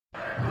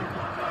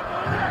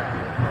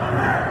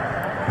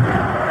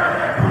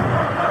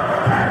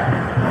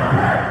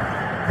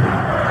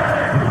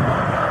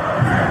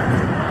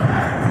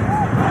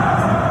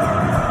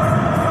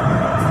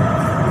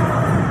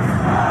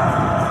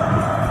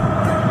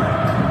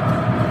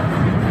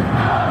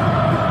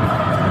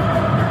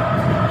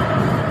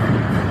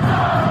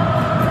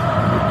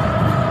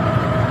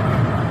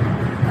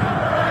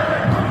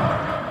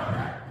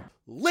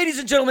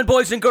gentlemen,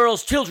 boys and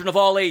girls, children of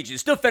all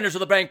ages, Defenders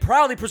of the Bank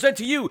proudly present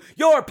to you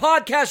your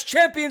podcast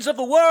champions of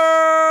the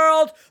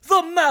world,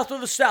 the Mouth of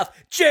the South,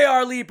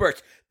 J.R.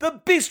 Liebert, the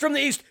Beast from the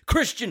East,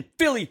 Christian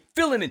Philly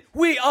Philemon.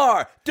 We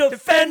are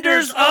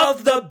Defenders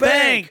of the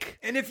Bank.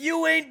 And if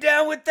you ain't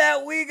down with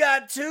that, we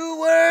got 2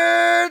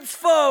 words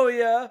for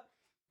you.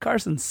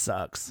 Carson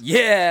sucks.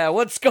 Yeah,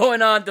 what's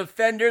going on,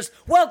 Defenders?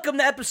 Welcome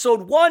to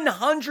episode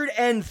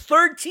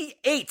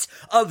 138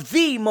 of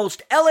the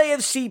most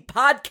LAFC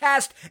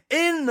podcast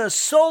in the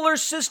solar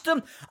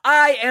system.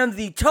 I am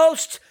the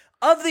toast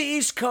of the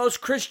East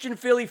Coast, Christian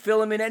Philly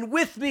Philemon, and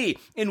with me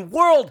in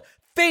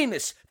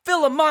world-famous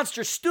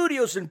Philomonster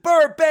Studios in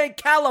Burbank,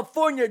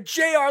 California,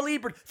 J.R.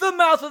 Liebert, the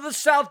Mouth of the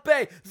South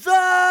Bay,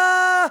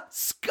 the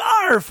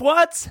Scarf.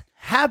 What's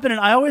happening?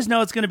 I always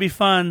know it's going to be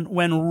fun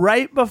when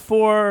right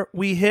before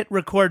we hit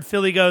record,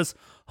 Philly goes,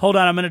 hold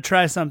on, I'm going to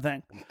try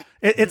something.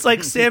 It's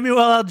like Samuel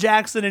L.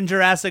 Jackson in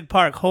Jurassic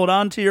Park. Hold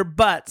on to your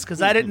butts,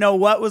 because I didn't know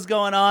what was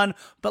going on.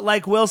 But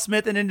like Will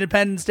Smith in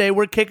Independence Day,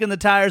 we're kicking the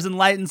tires and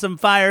lighting some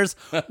fires.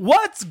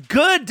 What's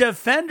good,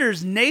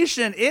 Defenders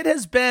Nation? It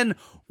has been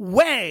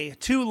way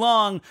too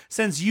long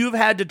since you've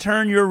had to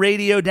turn your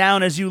radio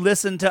down as you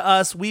listen to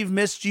us. We've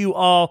missed you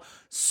all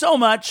so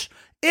much.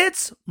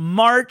 It's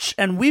March,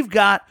 and we've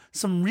got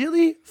some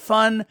really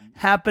fun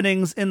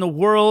happenings in the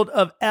world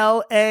of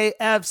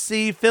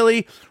LAFC.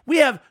 Philly, we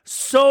have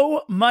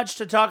so much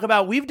to talk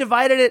about. We've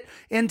divided it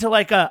into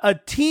like a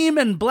team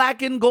and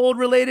black and gold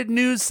related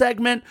news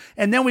segment,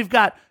 and then we've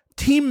got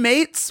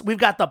teammates. We've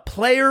got the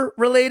player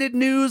related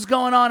news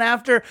going on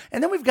after,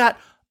 and then we've got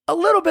a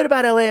little bit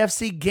about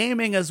LAFC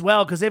gaming as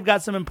well, because they've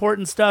got some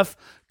important stuff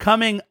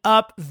coming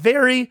up.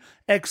 Very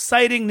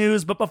exciting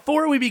news. But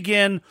before we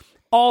begin,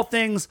 all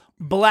things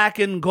black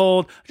and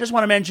gold, I just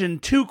want to mention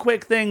 2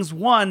 quick things.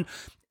 One,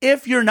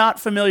 if you're not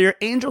familiar,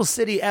 Angel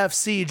City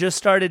FC just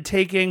started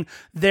taking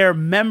their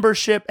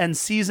membership and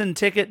season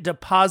ticket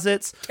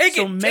deposits. Take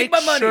my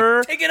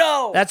money. Take it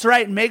all. That's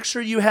right. Make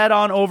sure you head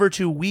on over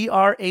to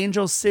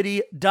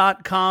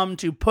weareangelcity.com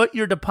to put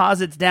your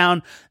deposits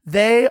down.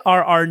 They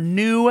are our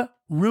new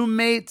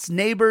roommates,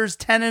 neighbors,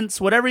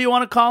 tenants, whatever you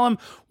want to call them.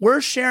 We're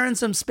sharing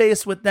some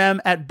space with them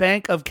at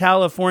Bank of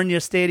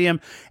California Stadium.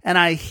 And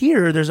I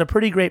hear there's a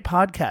pretty great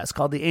podcast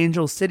called the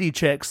Angel City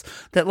Chicks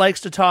that likes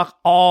to talk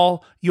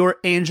all your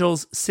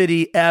Angels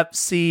City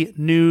FC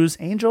news.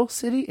 Angel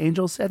City? I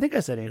think I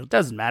said Angel.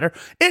 Doesn't matter.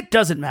 It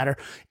doesn't matter.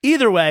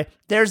 Either way,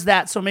 there's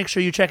that. So make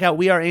sure you check out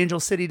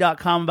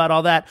weareangelcity.com about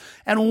all that.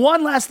 And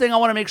one last thing I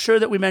want to make sure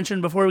that we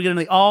mention before we get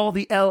into all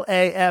the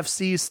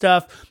LAFC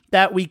stuff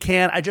that we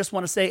can. I just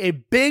want to say a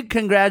big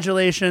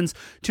congratulations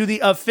to the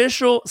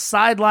official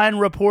sideline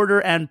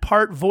reporter and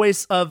part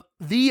voice of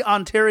the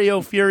Ontario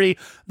Fury,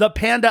 the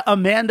Panda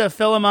Amanda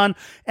Philemon,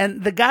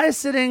 and the guy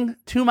sitting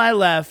to my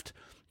left,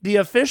 the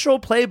official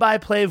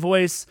play-by-play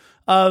voice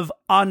of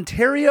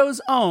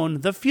Ontario's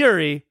own, the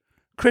Fury,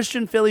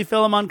 Christian Philly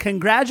Philemon.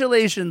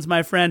 Congratulations,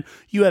 my friend.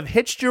 You have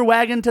hitched your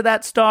wagon to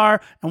that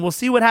star, and we'll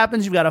see what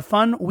happens. You've got a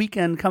fun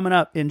weekend coming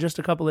up in just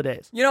a couple of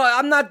days. You know,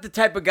 I'm not the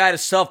type of guy to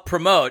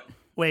self-promote.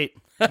 Wait,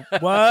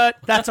 what?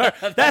 That's our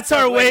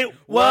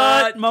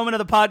what moment of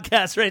the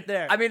podcast right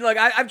there. I mean, look,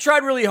 I've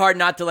tried really hard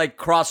not to like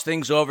cross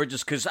things over,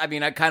 just because I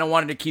kind of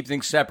wanted to keep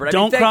things separate.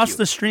 Don't cross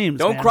the streams.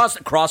 Don't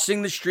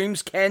crossing the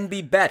streams can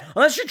be bad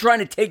unless you're trying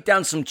to take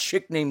down some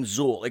chick named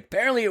Zool. Like,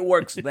 apparently it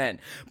works then.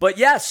 But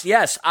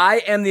yes, I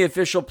am the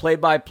official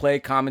play-by-play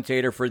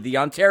commentator for the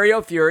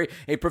Ontario Fury,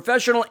 a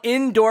professional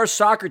indoor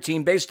soccer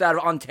team based out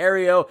of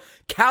Ontario,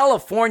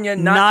 California,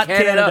 not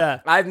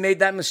Canada. I've made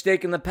that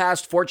mistake in the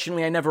past.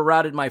 Fortunately, I never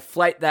routed my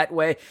flight that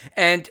way.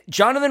 And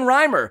Jonathan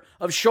Reimer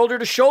of Shoulder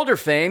to Shoulder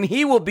fame,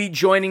 he will be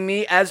joining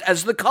me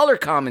as the color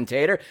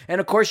commentator. And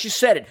of course, you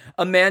said it,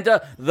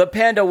 Amanda the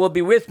Panda will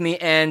be with me.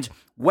 And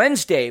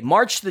Wednesday,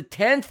 March the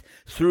 10th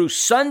through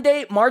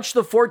Sunday, March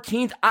the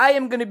 14th, I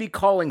am going to be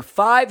calling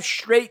 5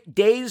 straight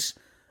days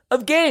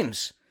of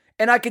games.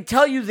 And I can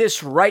tell you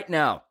this right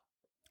now.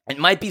 It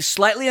might be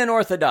slightly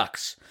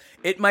unorthodox.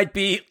 It might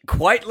be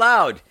quite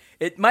loud.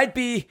 It might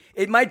be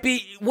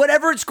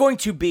whatever it's going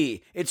to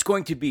be. It's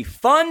going to be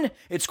fun.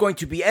 It's going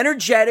to be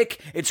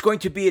energetic. It's going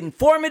to be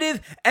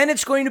informative, and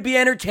it's going to be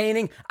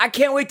entertaining. I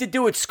can't wait to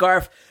do it,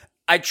 Scarf.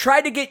 I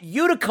tried to get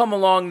you to come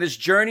along this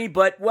journey,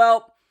 but,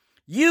 well,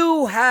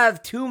 you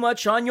have too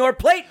much on your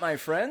plate, my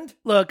friend.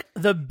 Look,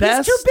 He's too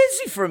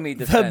busy for me,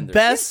 Defender.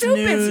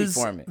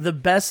 The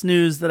best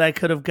news that I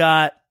could have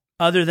got,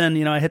 other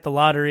than, I hit the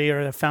lottery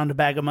or I found a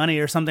bag of money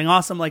or something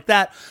awesome like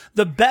that,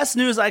 the best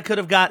news I could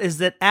have got is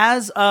that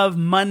as of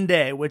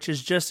Monday, which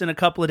is just in a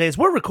couple of days,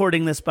 we're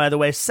recording this, by the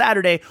way,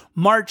 Saturday,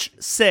 March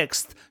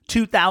 6th,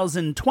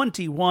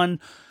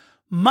 2021.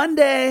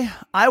 Monday,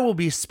 I will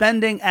be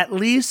spending at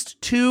least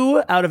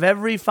 2 out of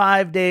every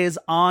 5 days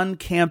on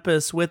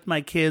campus with my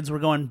kids. We're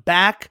going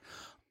back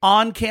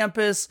on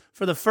campus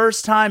for the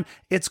first time.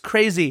 It's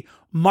crazy.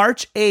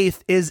 March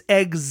 8th is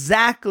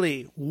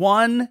exactly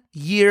 1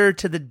 year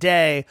to the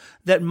day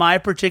that my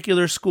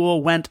particular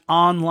school went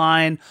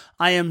online.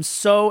 I am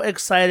so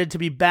excited to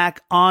be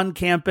back on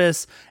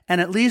campus and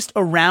at least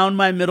around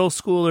my middle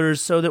schoolers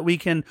so that we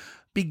can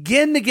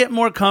begin to get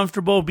more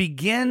comfortable,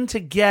 begin to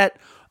get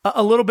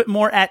a little bit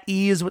more at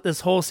ease with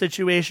this whole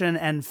situation.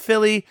 And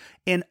Philly,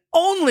 in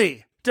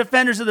only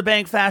Defenders of the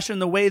Bank fashion,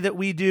 the way that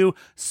we do,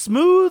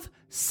 smooth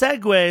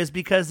segues,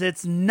 because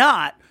it's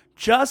not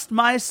just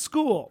my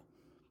school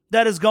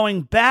that is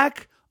going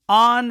back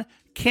on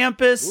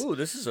campus. Ooh,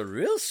 this is a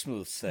real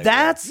smooth segue.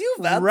 That's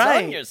You've outdone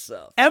right.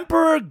 yourself.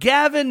 Emperor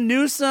Gavin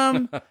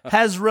Newsom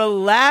has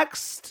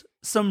relaxed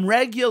some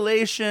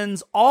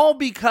regulations, all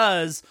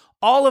because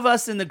all of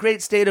us in the great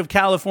state of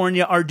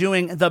California are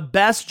doing the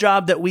best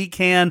job that we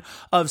can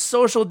of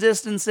social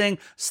distancing,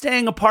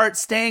 staying apart,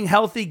 staying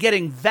healthy,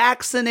 getting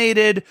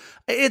vaccinated.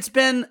 It's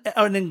been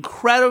an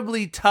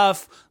incredibly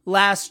tough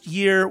last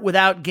year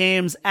without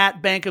games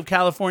at Bank of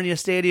California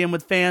Stadium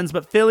with fans.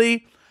 But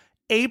Philly,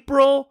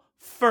 April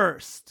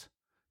 1st,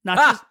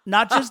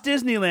 not just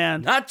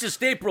Disneyland. Not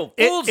just April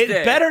Fool's It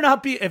Day. better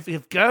not be.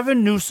 If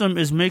Gavin Newsom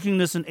is making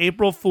this an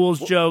April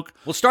Fool's joke,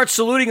 We'll start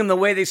saluting him the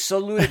way they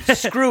saluted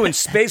Screw in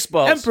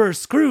Spaceballs. Emperor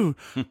Screw.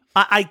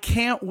 I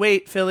can't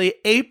wait, Philly.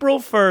 April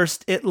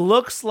 1st, it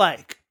looks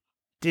like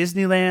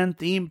Disneyland,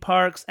 theme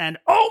parks, and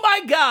oh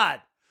my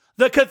God,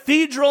 the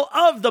Cathedral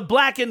of the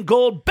Black and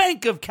Gold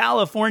Bank of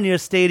California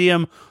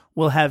Stadium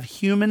will have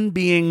human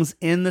beings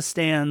in the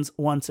stands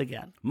once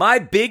again. My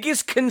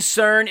biggest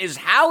concern is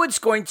how it's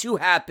going to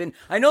happen.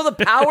 I know the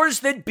powers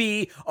that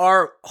be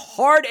are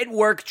hard at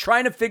work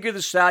trying to figure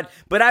this out,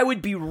 but I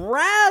would be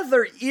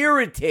rather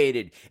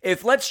irritated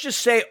if, let's just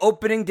say,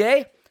 opening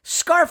day,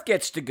 Scarf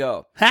gets to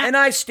go and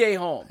I stay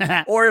home.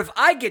 Or if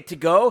I get to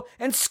go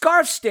and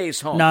Scarf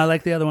stays home. No, I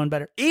like the other one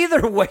better.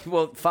 Either way,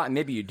 well, fine,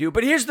 maybe you do.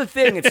 But here's the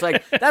thing. It's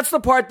like, that's the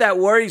part that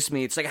worries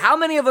me. It's like, how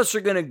many of us are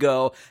going to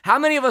go? How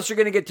many of us are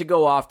going to get to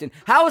go often?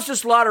 How is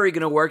this lottery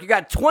going to work? You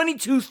got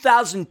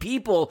 22,000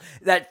 people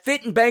that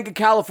fit in Bank of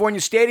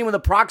California Stadium with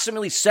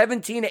approximately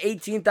 17 to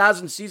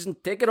 18,000 season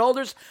ticket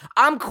holders.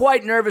 I'm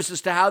quite nervous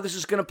as to how this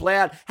is going to play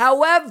out.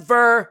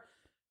 However,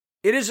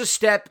 it is a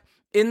step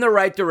in the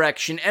right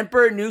direction.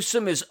 Emperor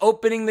Newsom is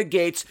opening the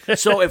gates.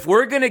 So if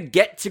we're going to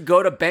get to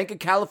go to Bank of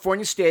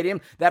California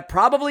Stadium, that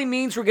probably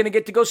means we're going to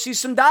get to go see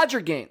some Dodger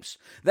games.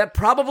 That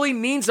probably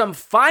means I'm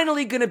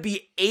finally going to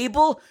be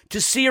able to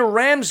see a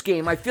Rams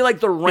game. I feel like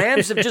the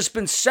Rams have just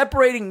been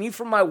separating me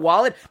from my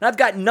wallet, and I've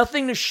got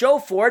nothing to show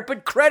for it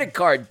but credit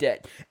card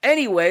debt.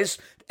 Anyways,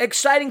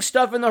 exciting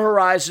stuff in the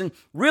horizon.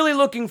 Really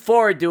looking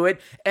forward to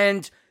it.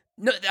 And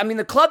no, I mean,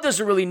 the club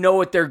doesn't really know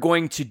what they're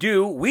going to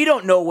do. We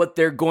don't know what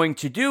they're going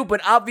to do, but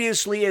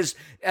obviously as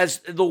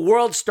the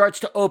world starts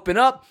to open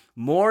up,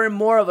 more and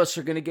more of us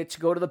are going to get to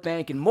go to the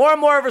bank, and more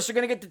of us are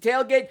going to get to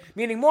tailgate,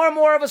 meaning more and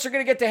more of us are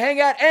going to get to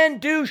hang out and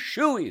do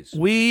shoeies.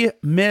 We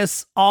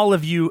miss all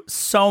of you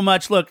so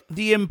much. Look,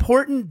 the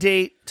important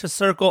date to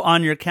circle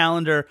on your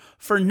calendar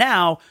for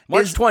now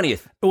March is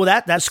 20th. Well,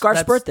 that's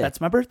Scarf's birthday. That's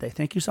my birthday.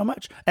 Thank you so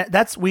much.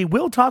 We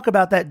will talk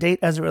about that date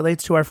as it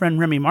relates to our friend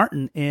Remy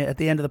Martin at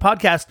the end of the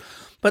podcast.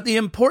 But the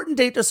important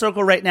date to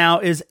circle right now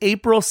is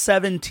April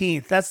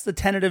 17th. That's the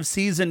tentative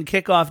season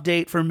kickoff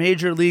date for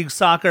Major League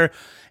Soccer.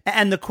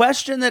 And the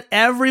question that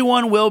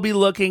everyone will be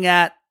looking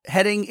at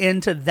heading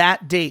into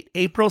that date,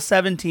 April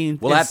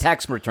 17th. We'll have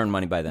tax return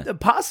money by then.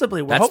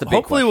 Possibly. That's the big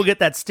hopefully question. we'll get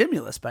that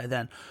stimulus by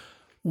then.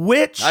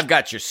 Which I've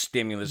got your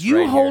stimulus you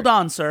right hold here.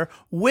 on, sir.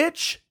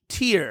 Which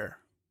tier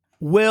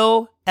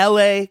will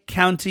LA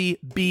County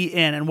be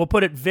in? And we'll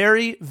put it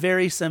very,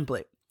 very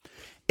simply.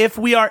 If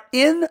we are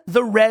in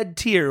the red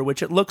tier,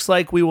 which it looks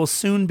like we will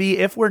soon be,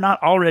 if we're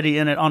not already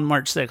in it on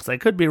March 6th, I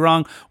could be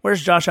wrong.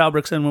 Where's Josh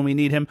Albrechtson when we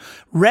need him?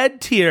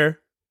 Red tier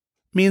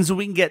means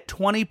we can get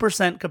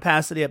 20%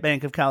 capacity at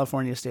Bank of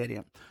California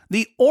Stadium.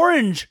 The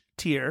orange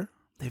tier,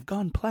 they've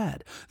gone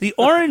plaid. The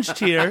orange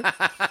tier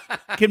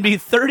can be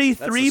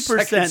 33%.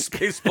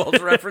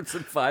 Spaceballs reference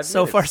in 5 minutes.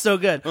 So far, so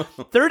good.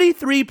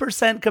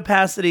 33%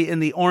 capacity in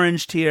the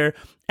orange tier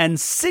and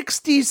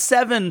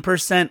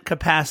 67%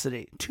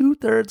 capacity,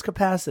 2/3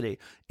 capacity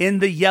in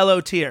the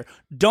yellow tier.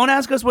 Don't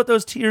ask us what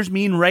those tiers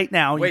mean right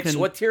now. Wait, so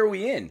what tier are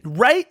we in?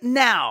 Right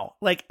now,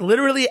 like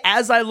literally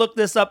as I looked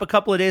this up a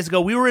couple of days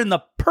ago, we were in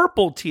the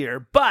purple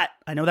tier, but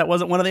I know that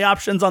wasn't one of the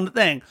options on the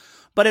thing.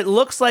 But it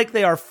looks like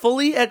they are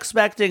fully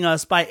expecting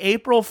us by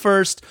April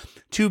 1st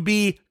to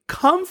be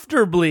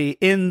comfortably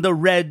in the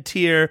red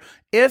tier,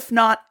 if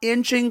not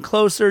inching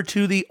closer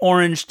to the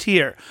orange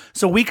tier.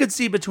 So we could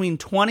see between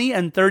 20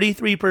 and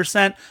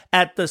 33%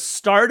 at the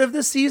start of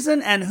the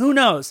season, and who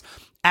knows,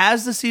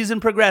 as the season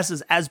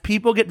progresses, as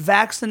people get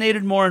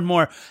vaccinated more and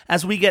more,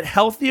 as we get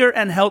healthier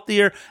and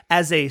healthier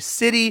as a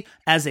city,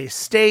 as a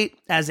state,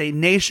 as a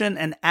nation,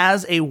 and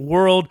as a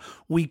world,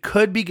 we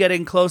could be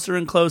getting closer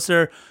and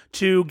closer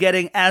to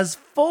getting as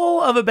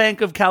full of a Bank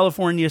of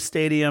California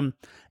Stadium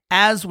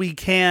as we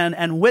can.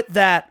 And with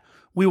that,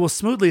 we will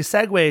smoothly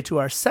segue to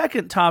our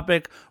second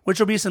topic, which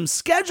will be some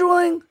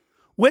scheduling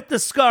with the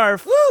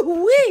scarf.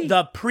 Woo-wee.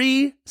 The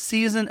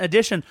pre-season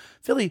edition.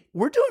 Philly,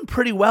 we're doing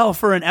pretty well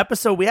for an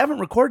episode we haven't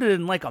recorded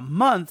in like a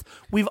month.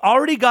 We've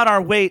already got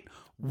our wait.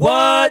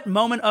 What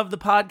moment of the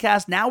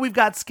podcast? Now we've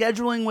got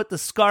scheduling with the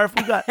scarf.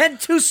 We got and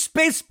 2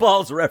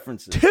 Spaceballs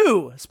references.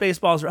 2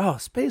 Spaceballs. Oh,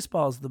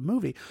 Spaceballs, the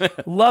movie.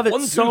 Love it 1,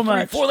 2, so 3,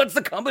 much. 4. That's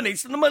the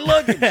combination of my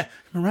luggage.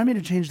 Remind me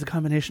to change the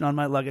combination on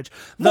my luggage.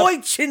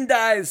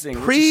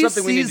 Merchandising, which is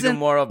something we need to do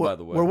more of, by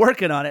the way. We're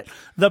working on it.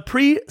 The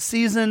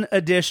pre-season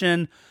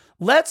edition.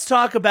 Let's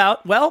talk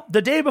about, well,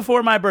 the day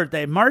before my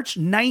birthday, March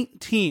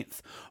 19th.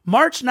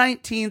 March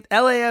 19th,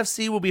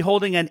 LAFC will be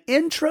holding an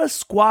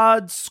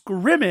intra-squad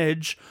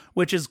scrimmage,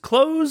 which is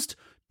closed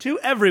to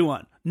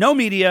everyone. No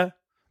media,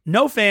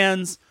 no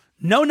fans,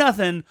 no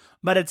nothing,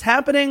 but it's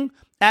happening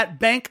at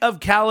Bank of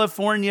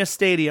California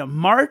Stadium.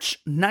 March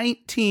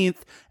 19th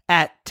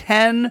at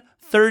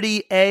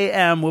 10:30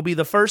 a.m. will be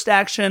the first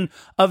action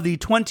of the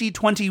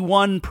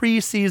 2021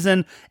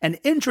 preseason and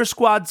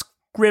intra-squad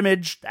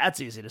scrimmage, that's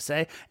easy to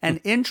say,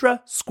 an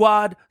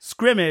intra-squad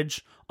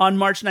scrimmage on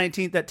March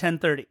 19th at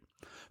 10:30.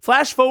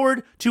 Flash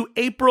forward to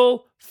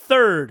April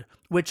 3rd,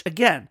 which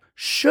again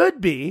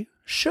should be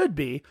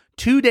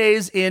 2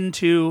 days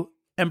into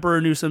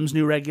Emperor Newsom's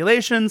new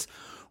regulations.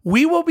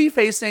 We will be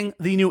facing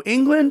the New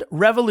England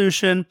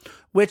Revolution,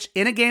 which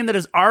in a game that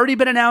has already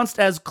been announced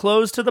as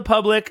closed to the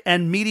public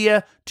and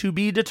media to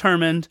be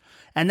determined.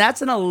 And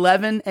that's an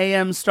 11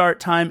 a.m.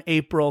 start time,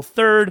 April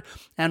 3rd.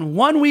 And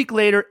 1 week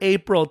later,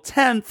 April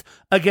 10th,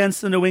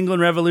 against the New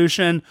England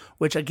Revolution,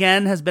 which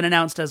again has been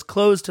announced as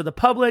closed to the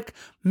public,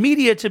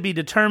 media to be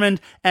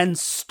determined, and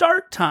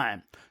start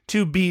time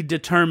to be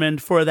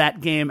determined for that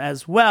game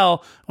as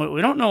well. We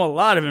don't know a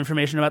lot of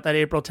information about that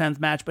April 10th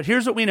match, but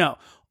here's what we know.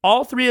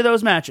 All 3 of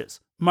those matches,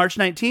 March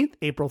 19th,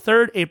 April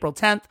 3rd, April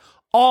 10th,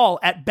 all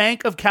at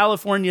Bank of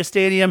California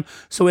Stadium.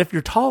 So if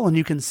you're tall and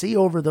you can see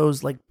over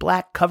those like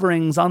black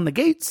coverings on the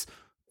gates,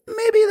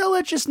 maybe they'll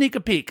let you sneak a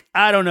peek.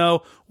 I don't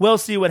know. We'll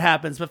see what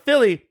happens. But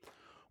Philly,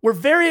 we're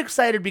very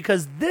excited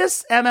because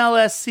this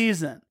MLS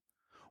season,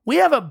 we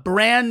have a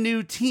brand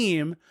new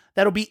team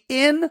that'll be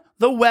in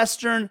the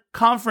Western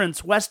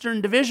Conference, Western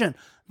Division,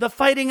 the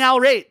Fighting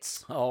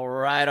Alrates. All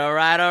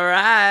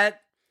right.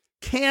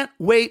 Can't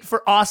wait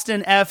for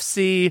Austin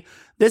FC.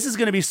 This is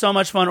going to be so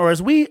much fun, or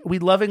as we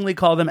lovingly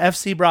call them,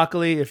 FC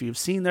Broccoli. If you've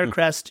seen their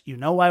crest, you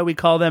know why we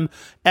call them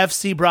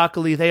FC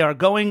Broccoli. They are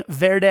going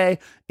Verde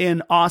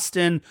in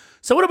Austin.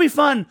 So it'll be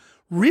fun.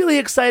 Really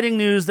exciting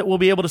news that we'll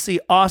be able to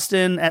see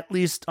Austin, at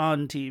least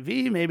on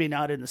TV, maybe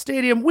not in the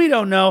stadium. We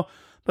don't know.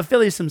 But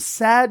Philly, some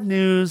sad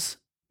news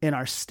in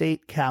our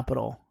state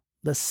capital,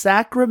 the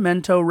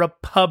Sacramento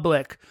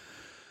Republic.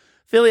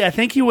 Philly, I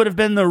think you would have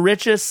been the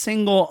richest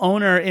single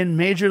owner in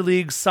Major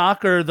League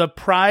Soccer, the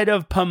pride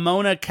of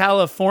Pomona,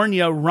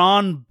 California,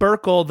 Ron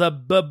Burkle,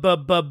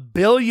 the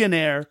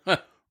billionaire,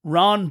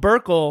 Ron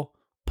Burkle,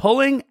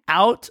 pulling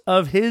out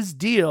of his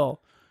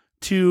deal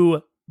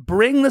to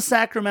bring the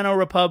Sacramento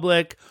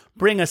Republic,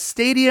 bring a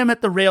stadium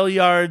at the rail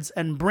yards,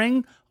 and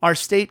bring our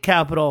state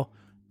capital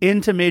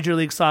into Major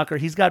League Soccer.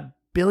 He's got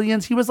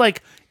billions. He was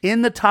like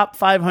in the top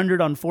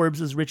 500 on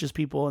Forbes' richest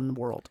people in the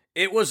world.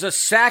 It was a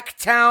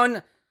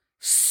Sacktown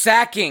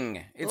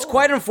sacking. It's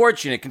quite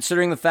unfortunate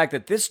considering the fact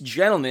that this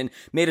gentleman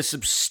made a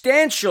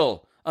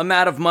substantial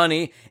amount of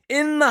money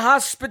in the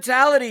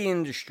hospitality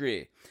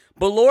industry.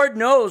 But Lord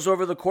knows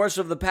over the course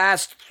of the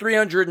past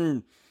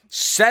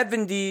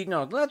 370,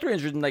 no, not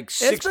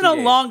 360 It's been a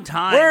days, long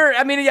time.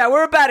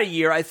 We're about a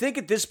year. I think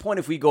at this point,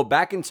 if we go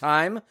back in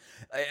time,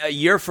 a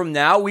year from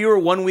now, we were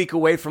 1 week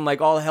away from like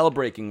all hell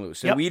breaking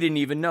loose, and we didn't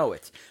even know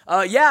it.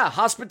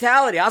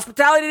 Hospitality.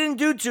 Hospitality didn't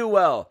do too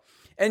well.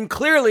 And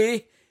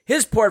clearly,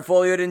 his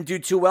portfolio didn't do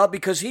too well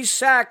because he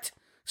sacked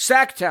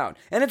Sacktown.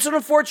 And it's an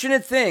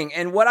unfortunate thing.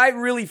 And what I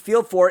really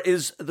feel for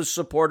is the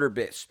supporter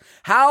base.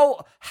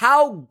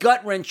 How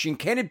gut-wrenching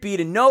can it be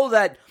to know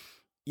that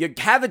you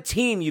have a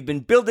team, you've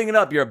been building it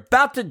up, you're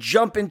about to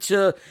jump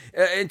into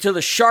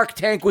the Shark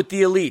Tank with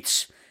the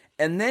elites,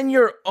 and then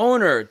your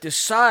owner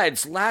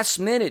decides last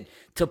minute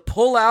to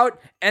pull out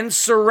and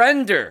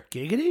surrender.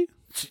 Giggity?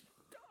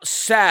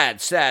 Sad.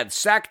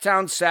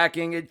 Sacktown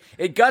sacking.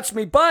 It guts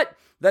me, but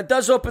that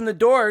does open the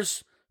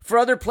doors for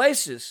other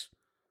places.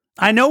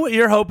 I know what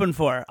you're hoping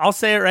for. I'll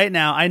say it right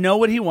now. I know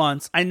what he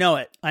wants. I know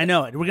it.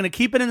 We're going to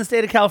keep it in the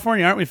state of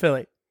California, aren't we,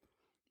 Philly?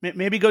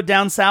 Maybe go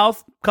down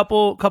south,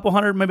 couple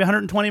hundred, maybe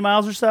 120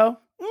 miles or so?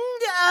 Yeah,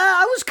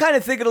 I was kind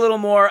of thinking a little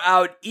more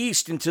out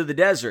east into the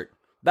desert.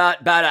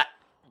 About a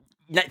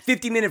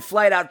 50-minute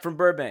flight out from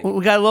Burbank.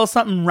 We got a little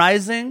something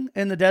rising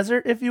in the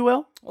desert, if you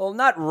will. Well,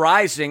 not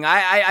rising.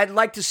 I'd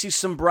like to see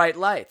some bright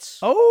lights.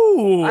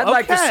 Oh, I'd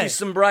like to see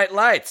some bright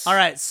lights. All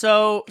right,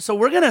 so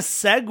we're going to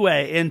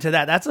segue into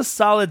that. That's a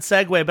solid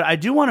segue, but I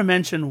do want to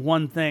mention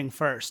one thing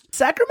first.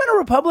 Sacramento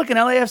Republic and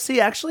LAFC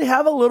actually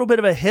have a little bit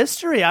of a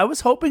history. I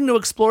was hoping to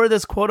explore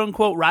this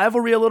quote-unquote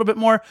rivalry a little bit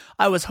more.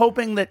 I was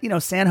hoping that,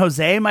 San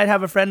Jose might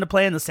have a friend to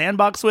play in the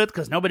sandbox with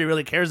because nobody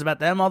really cares about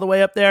them all the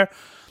way up there.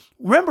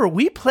 remember,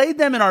 we played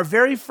them in our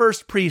very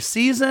first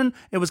preseason.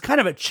 It was kind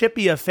of a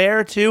chippy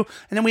affair, too.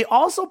 And then we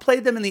also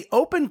played them in the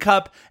Open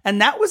Cup,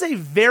 and that was a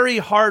very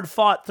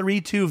hard-fought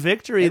 3-2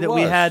 victory that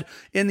we had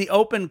in the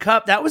Open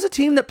Cup. That was a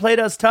team that played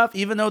us tough,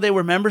 even though they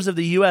were members of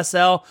the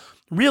USL.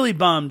 Really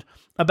bummed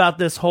about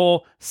this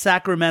whole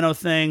Sacramento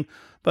thing.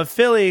 But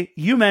Philly,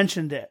 you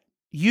mentioned it.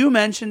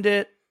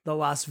 The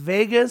Las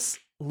Vegas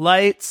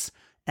Lights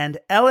and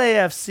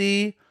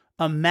LAFC,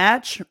 a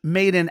match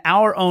made in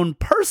our own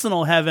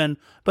personal heaven,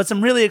 but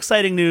some really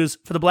exciting news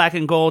for the black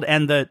and gold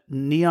and the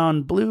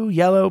neon blue,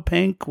 yellow,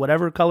 pink,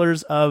 whatever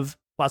colors of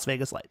Las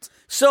Vegas Lights.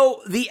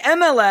 So the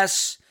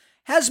MLS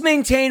has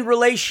maintained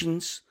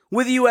relations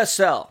with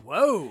USL.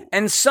 Whoa.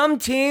 And some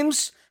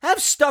teams have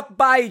stuck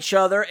by each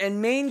other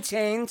and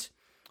maintained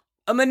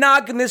a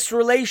monogamous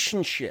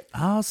relationship.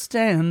 I'll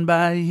stand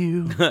by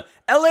you.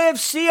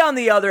 LAFC, on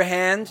the other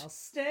hand, I'll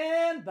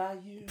stand by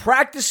you.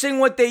 practicing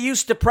what they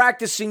used to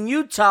practice in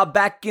Utah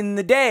back in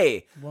the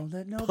day.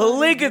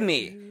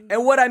 Polygamy.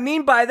 And what I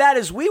mean by that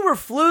is we were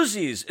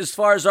floozies as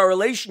far as our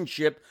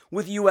relationship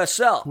with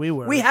USL. We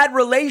were. We had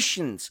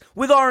relations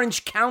with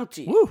Orange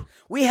County. Woo.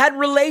 We had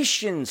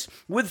relations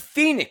with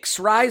Phoenix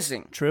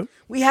Rising. True.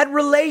 We had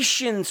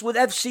relations with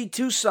FC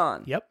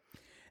Tucson. Yep.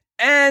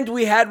 And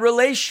we had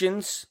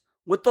relations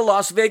with the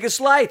Las Vegas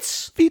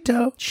Lights.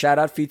 Fito. Shout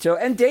out Fito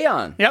and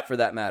Dayon, Yep. for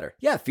that matter.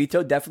 Yeah,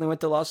 Fito definitely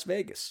went to Las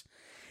Vegas.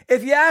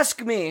 If you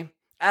ask me,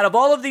 out of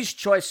all of these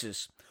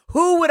choices,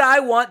 who would I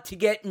want to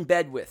get in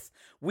bed with?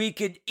 We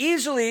could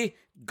easily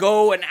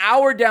go an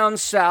hour down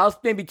south,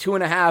 maybe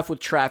 2.5 with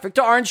traffic,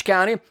 to Orange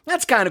County.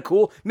 That's kind of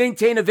cool.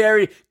 Maintain a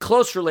very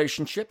close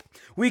relationship.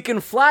 We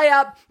can fly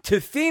out to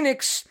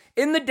Phoenix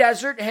in the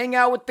desert, hang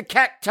out with the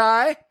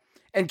cacti,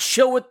 and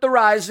chill with the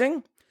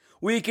Rising.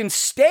 We can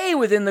stay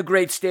within the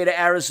great state of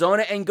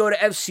Arizona and go to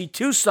FC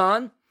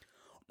Tucson,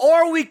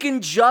 or we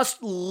can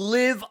just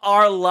live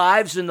our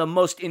lives in the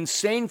most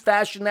insane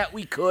fashion that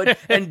we could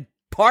and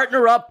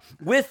partner up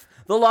with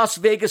the Las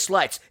Vegas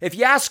Lights. If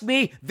you ask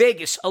me,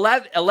 Vegas,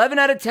 11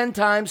 out of 10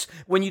 times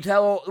when you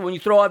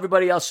throw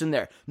everybody else in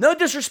there. No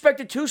disrespect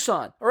to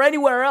Tucson or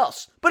anywhere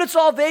else, but it's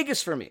all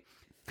Vegas for me.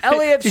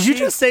 LAFC. Did you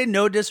just say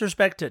no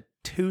disrespect to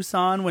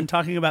Tucson when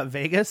talking about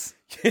Vegas?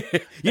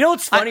 You know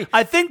what's funny?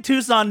 I think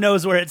Tucson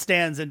knows where it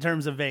stands in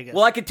terms of Vegas.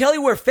 Well, I can tell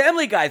you where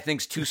Family Guy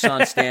thinks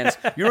Tucson stands.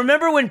 You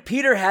remember when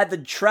Peter had the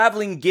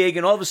traveling gig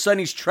and all of a sudden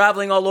he's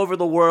traveling all over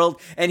the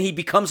world and he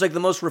becomes like the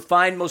most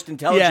refined, most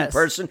intelligent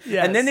person?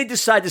 Yes. And then they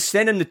decide to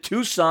send him to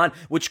Tucson,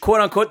 which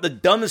quote unquote the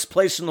dumbest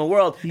place in the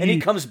world. And he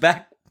comes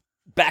back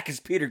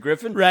as Peter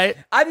Griffin. Right.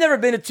 I've never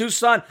been to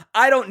Tucson.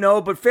 I don't know,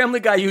 but Family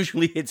Guy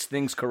usually hits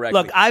things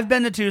correctly. Look, I've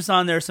been to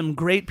Tucson. There's some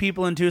great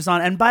people in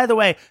Tucson. And by the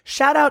way,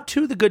 shout out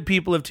to the good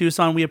people of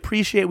Tucson. We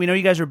know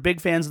you guys are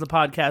big fans of the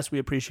podcast. We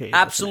appreciate it.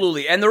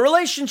 Absolutely. And the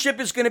relationship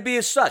is going to be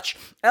as such.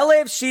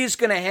 LAFC is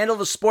going to handle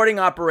the sporting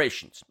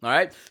operations. All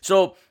right.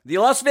 So the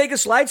Las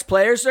Vegas Lights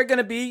players are going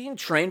to be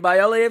trained by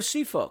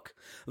LAFC folk.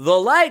 The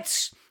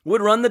Lights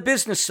would run the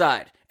business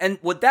side. And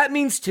what that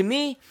means to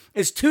me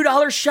is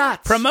 $2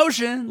 shots.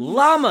 Promotion.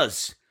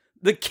 Llamas.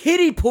 The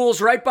kiddie pools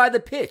right by the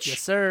pitch.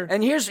 Yes, sir.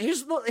 And here's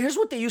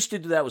what they used to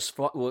do that was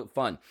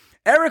fun.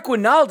 Eric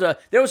Winalda,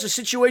 there was a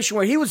situation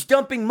where he was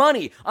dumping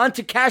money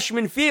onto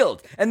Cashman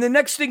Field. And the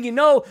next thing you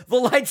know, the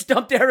Lights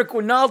dumped Eric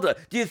Winalda.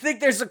 Do you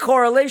think there's a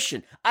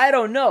correlation? I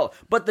don't know.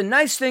 But the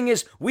nice thing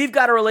is we've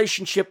got a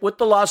relationship with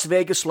the Las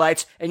Vegas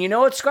Lights. And you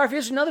know what, Scarf?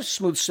 Here's another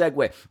smooth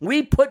segue.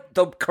 We put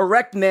the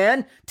correct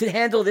man to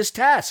handle this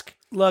task.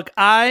 Look,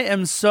 I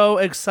am so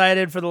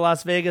excited for the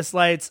Las Vegas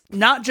Lights,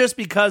 not just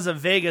because of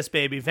Vegas,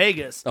 baby,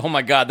 Vegas. Oh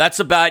my God, that's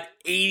about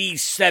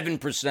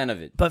 87%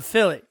 of it. But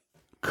Philly,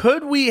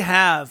 could we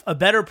have a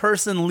better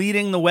person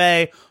leading the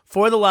way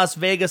for the Las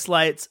Vegas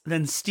Lights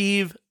than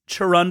Steve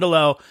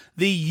Cherundolo,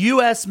 the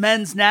U.S.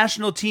 men's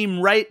national team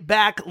right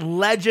back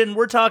legend?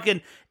 We're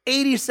talking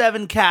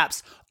 87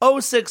 caps,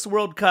 06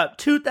 World Cup,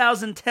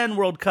 2010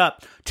 World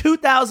Cup,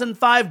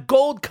 2005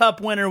 Gold Cup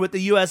winner with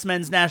the U.S.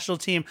 men's national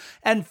team.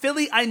 And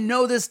Philly, I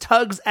know this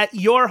tugs at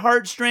your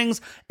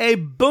heartstrings, a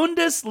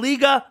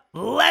Bundesliga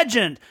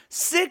legend,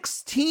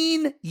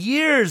 16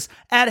 years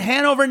at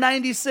Hannover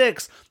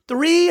 96,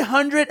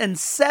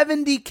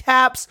 370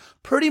 caps,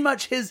 pretty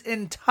much his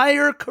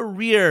entire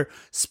career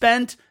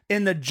spent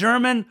in the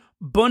German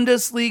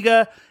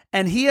Bundesliga.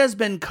 And he has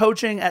been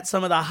coaching at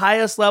some of the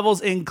highest levels,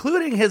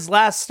 including his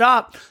last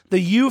stop,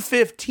 the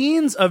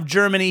U15s of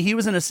Germany. He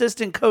was an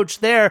assistant coach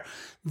there.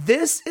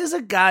 This is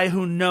a guy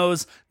who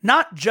knows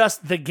not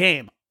just the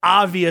game.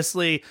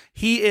 Obviously,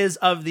 he is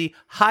of the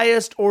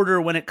highest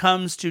order when it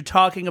comes to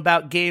talking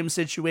about game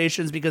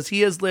situations because he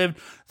has lived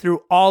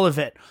through all of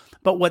it.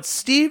 But what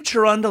Steve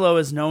Cherundolo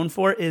is known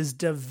for is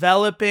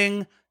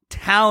developing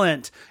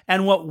talent.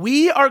 And what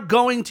we are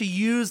going to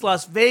use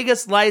Las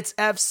Vegas Lights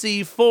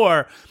FC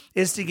for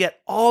is to get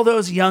all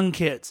those young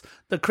kids,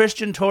 the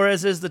Christian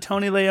Torreses, the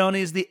Tony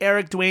Leones, the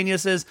Eric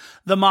Dueñases,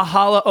 the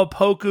Mahala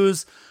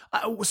Opokus,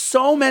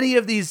 So many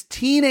of these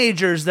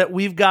teenagers that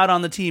we've got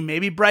on the team,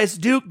 maybe Bryce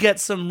Duke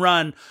gets some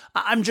run.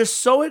 I'm just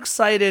so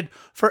excited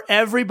for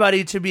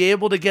everybody to be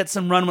able to get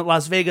some run with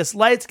Las Vegas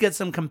Lights, get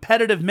some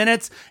competitive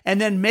minutes, and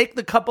then make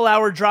the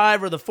couple-hour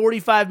drive or the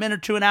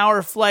 45-minute to an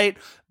hour flight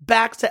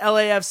back to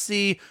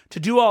LAFC to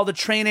do all the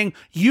training.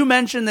 You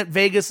mentioned that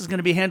Vegas is going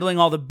to be handling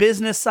all the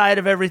business side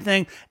of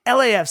everything.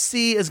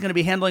 LAFC is going to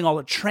be handling all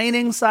the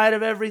training side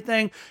of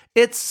everything.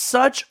 It's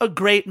such a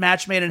great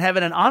match made in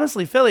heaven. And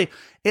honestly, Philly,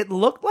 it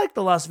looked like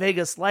the Las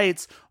Vegas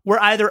Lights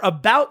were either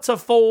about to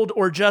fold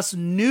or just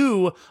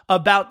knew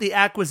about the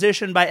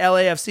acquisition by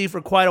LAFC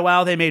for quite a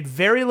while. They made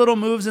very little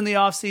moves in the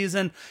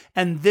offseason,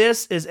 and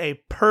this is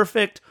a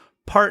perfect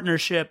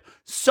partnership.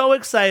 So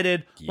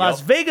excited. Yep.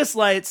 Las Vegas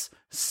Lights,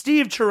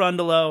 Steve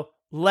Cherundolo,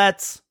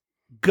 let's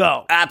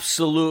go.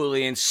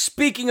 Absolutely. And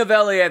speaking of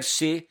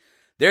LAFC,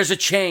 there's a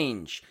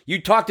change. You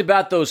talked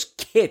about those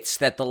kits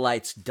that the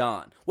Lights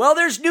don. Well,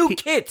 there's new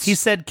kits. He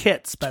said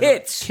kits.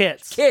 Kits.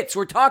 Kits.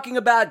 We're talking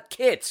about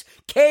kits.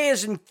 K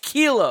is in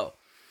kilo.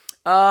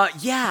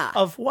 Yeah.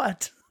 Of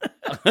what?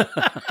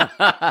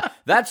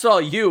 That's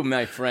all you,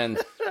 my friend.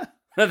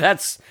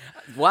 That's,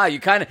 wow, you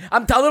kind of,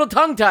 I'm a little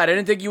tongue-tied. I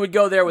didn't think you would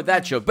go there with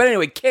that joke. But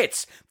anyway,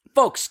 kits.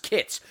 Folks,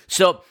 kits.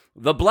 So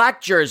the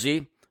black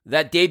jersey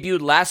that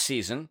debuted last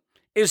season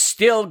is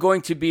still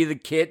going to be the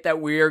kit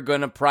that we are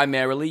going to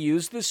primarily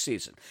use this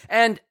season.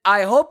 And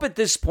I hope at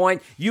this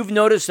point you've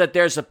noticed that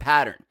there's a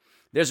pattern.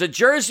 There's a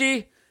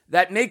jersey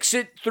that makes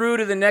it through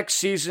to the next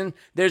season.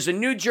 There's a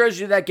new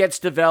jersey that gets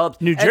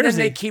developed. New jersey. And then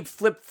they keep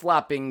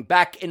flip-flopping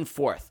back and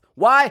forth.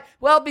 Why?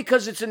 Well,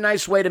 because it's a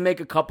nice way to make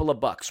a couple of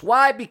bucks.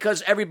 Why?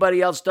 Because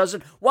everybody else does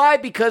it. Why?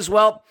 Because,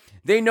 well,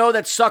 they know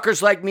that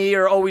suckers like me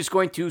are always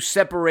going to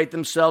separate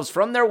themselves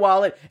from their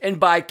wallet and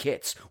buy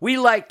kits. We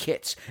like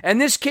kits. And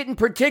this kit in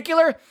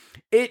particular,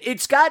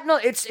 it's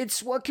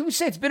what can we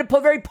say? It's been a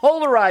very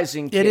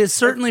polarizing kit. It is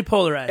certainly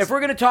polarizing. If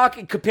we're going to talk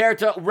and compare it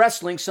to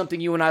wrestling, something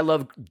you and I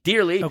love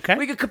dearly, okay,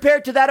 we could compare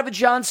it to that of a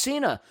John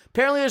Cena.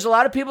 Apparently there's a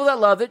lot of people that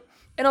love it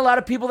and a lot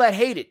of people that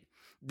hate it.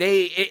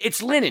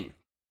 It's linen.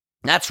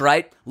 That's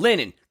right,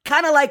 linen.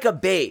 Kind of like a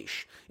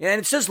beige. And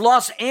it says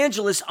Los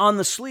Angeles on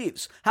the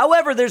sleeves.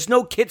 However, there's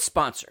no kit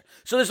sponsor.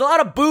 So there's a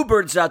lot of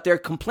boo-birds out there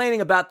complaining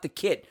about the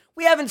kit.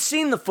 We haven't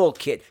seen the full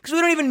kit because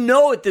we don't even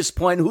know at this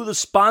point who the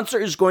sponsor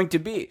is going to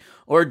be.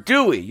 Or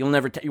do we?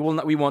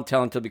 We won't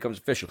tell until it becomes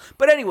official.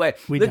 But anyway,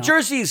 the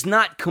jersey is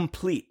not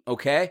complete,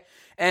 okay?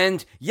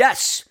 And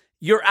yes,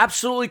 you're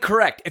absolutely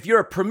correct. If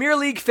you're a Premier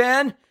League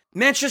fan,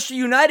 Manchester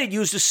United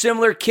used a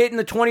similar kit in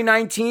the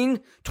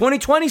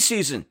 2019-2020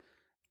 season,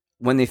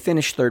 when they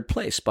finished third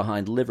place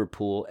behind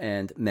Liverpool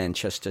and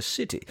Manchester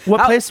City.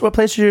 What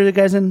place are you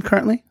guys in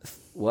currently?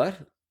 What?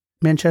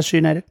 Manchester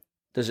United.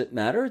 Does it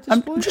matter at this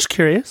point? I'm just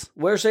curious.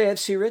 Where's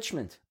AFC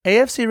Richmond?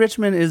 AFC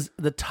Richmond is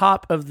the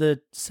top of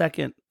the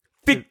second.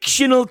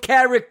 Fictional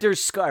character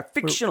scar.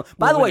 Fictional.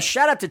 By the way,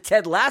 shout out to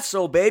Ted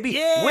Lasso, baby.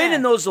 Yeah.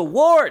 Winning those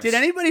awards. Did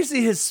anybody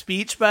see his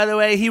speech, by the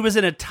way? He was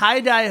in a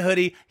tie-dye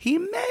hoodie. He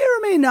may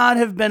or may not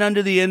have been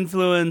under the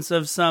influence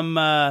of some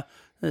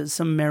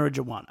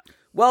marijuana.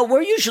 Well,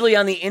 we're usually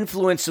on the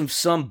influence of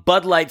some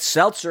Bud Light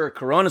seltzer or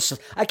Corona.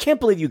 I can't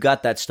believe you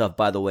got that stuff,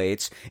 by the way.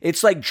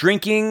 It's like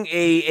drinking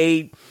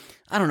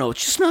I don't know,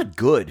 it's just not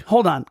good.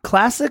 Hold on.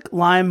 Classic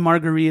lime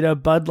margarita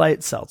Bud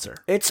Light seltzer.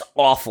 It's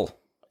awful.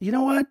 You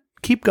know what?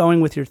 Keep going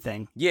with your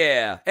thing.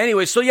 Yeah.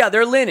 Anyway, so yeah,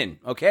 they're linen,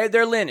 okay?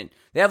 They're linen.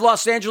 They have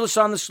Los Angeles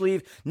on the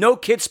sleeve. No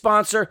kit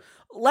sponsor.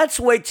 Let's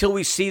wait till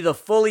we see the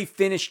fully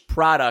finished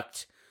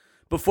product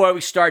before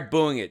we start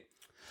booing it.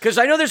 Because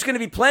I know there's going to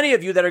be plenty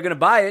of you that are going to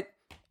buy it.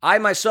 I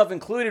myself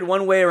included,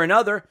 one way or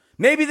another.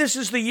 Maybe this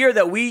is the year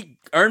that we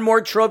earn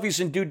more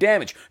trophies and do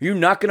damage. You're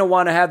not going to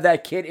want to have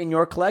that kit in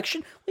your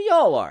collection? We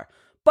all are.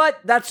 But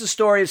that's the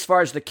story as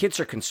far as the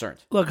kits are concerned.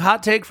 Look,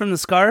 hot take from the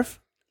scarf.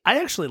 I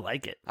actually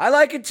like it. I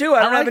like it too.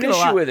 I don't have an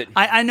issue with it.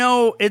 I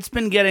know it's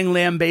been getting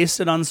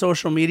lambasted on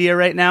social media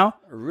right now.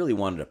 I really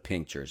wanted a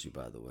pink jersey,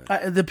 by the way.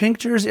 The pink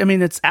jersey, I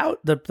mean, it's out.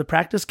 The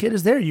practice kit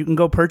is there. You can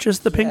go purchase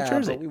the pink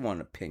jersey. But we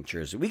want a pink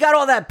jersey. We got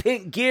all that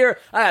pink gear.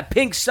 I got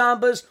pink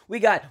sambas. We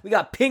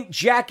got pink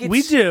jackets.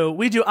 We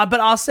do. But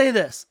I'll say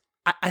this.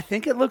 I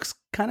think it looks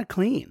kind of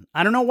clean.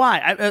 I don't know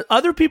why.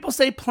 Other people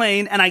say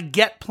plain, and I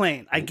get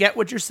plain. I get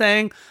what you're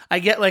saying. I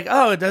get like,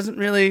 oh, it doesn't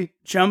really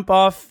jump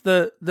off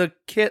the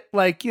kit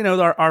like,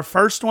 our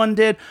first one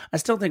did. I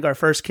still think our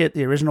first kit,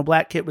 the original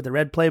black kit with the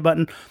red play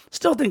button,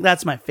 still think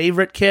that's my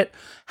favorite kit.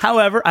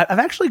 However, I've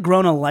actually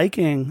grown a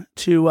liking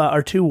to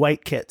our two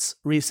white kits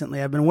recently.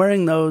 I've been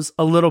wearing those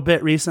a little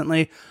bit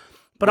recently.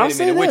 But I'll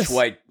say this.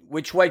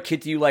 Which white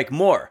kit do you like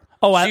more?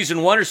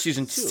 Season 1 or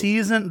Season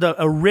 2? The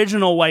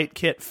original white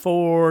kit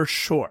for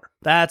sure.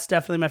 That's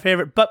definitely my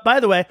favorite. But by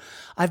the way,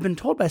 I've been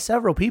told by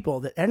several people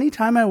that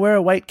anytime I wear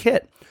a white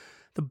kit,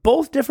 the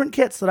both different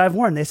kits that I've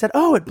worn, they said,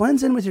 oh, it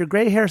blends in with your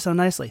gray hair so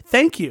nicely.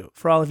 Thank you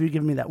for all of you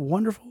giving me that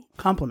wonderful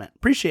compliment.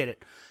 Appreciate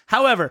it.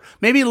 However,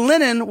 maybe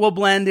linen will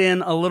blend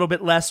in a little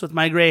bit less with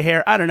my gray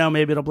hair. I don't know.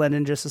 Maybe it'll blend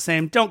in just the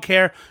same. Don't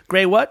care.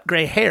 Gray what?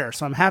 Gray hair.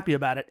 So I'm happy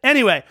about it.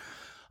 Anyway,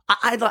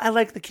 I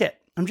like the kit.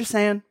 I'm just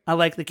saying, I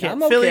like the kit.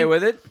 I'm okay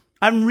with it.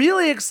 I'm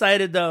really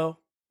excited, though,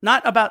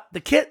 not about the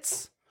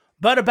kits,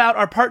 but about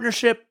our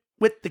partnership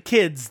with the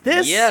kids.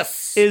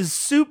 This is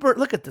super.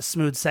 Look at the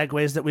smooth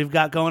segues that we've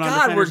got going on.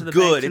 God, we're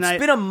good. It's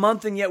been a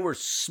month and yet we're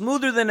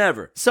smoother than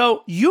ever.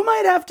 So you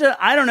might have to,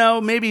 I don't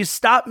know, maybe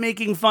stop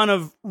making fun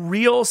of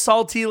real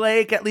Salty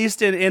Lake, at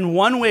least in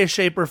one way,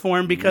 shape, or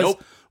form, because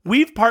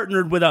we've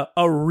partnered with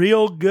a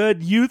real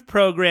good youth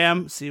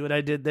program. See what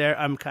I did there?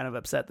 I'm kind of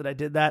upset that I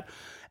did that.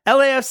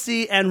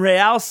 LAFC and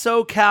Real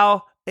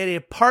SoCal in a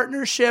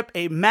partnership,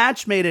 a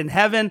match made in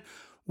heaven.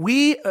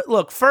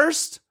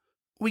 First,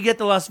 we get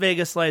the Las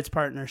Vegas Lights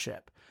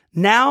partnership.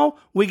 Now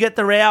we get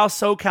the Real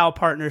SoCal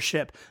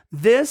partnership.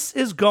 This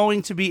is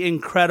going to be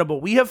incredible.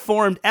 We have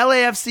formed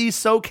LAFC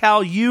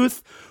SoCal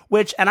Youth,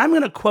 and I'm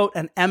going to quote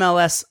an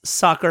MLS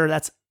Soccer,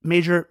 that's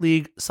Major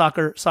League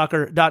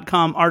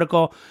Soccer.com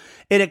article.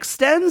 It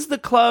extends the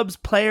club's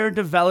player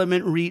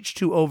development reach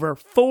to over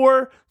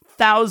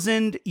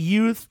 4,000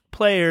 youth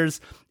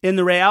players in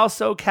the Real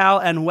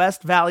SoCal and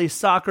West Valley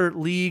Soccer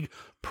League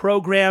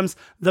programs.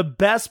 The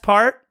best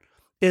part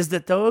is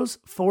that those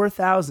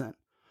 4,000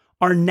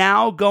 are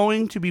now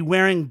going to be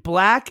wearing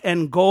black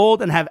and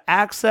gold and have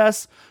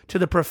access to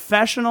the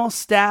professional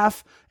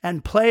staff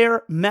and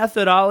player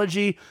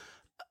methodology.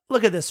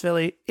 Look at this,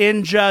 Philly.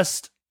 In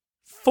just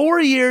 4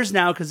 years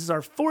now, because this is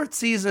our 4th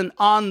season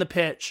on the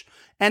pitch,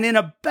 and in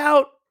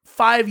about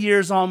 5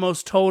 years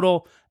almost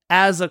total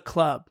as a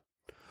club,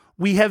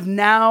 we have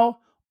now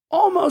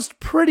almost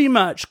pretty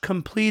much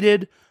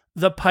completed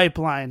the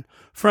pipeline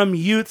from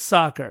youth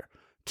soccer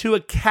to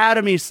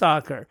academy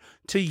soccer,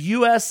 to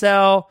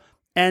USL,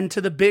 and to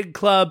the big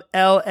club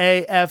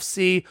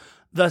LAFC.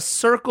 The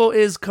circle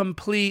is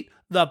complete.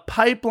 The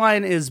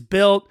pipeline is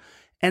built,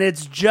 and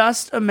it's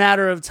just a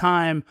matter of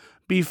time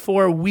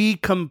before we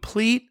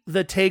complete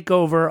the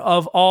takeover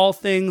of all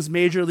things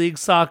Major League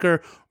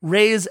Soccer,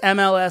 raise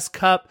MLS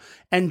Cup,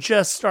 and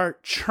just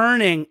start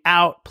churning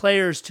out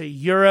players to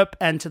Europe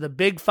and to the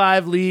Big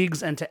Five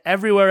leagues and to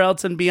everywhere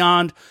else and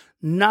beyond.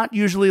 Not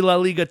usually La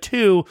Liga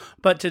 2,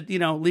 but to,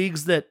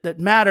 leagues that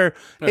matter.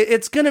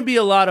 It's going to be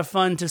a lot of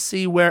fun to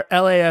see where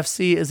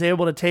LAFC is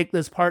able to take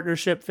this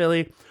partnership,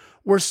 Philly.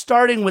 We're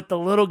starting with the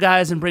little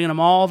guys and bringing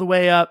them all the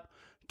way up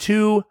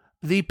to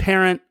the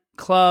parent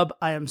club.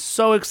 I am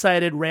so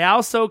excited. Real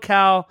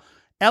SoCal,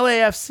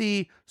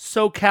 LAFC,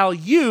 SoCal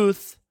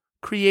Youth,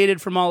 created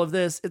from all of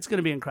this. It's going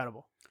to be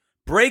incredible.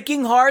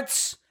 Breaking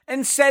hearts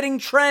and setting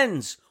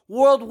trends.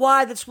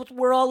 Worldwide, that's what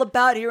we're all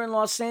about here in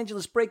Los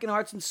Angeles, breaking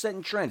hearts and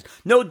setting trends.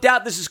 No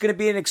doubt this is going to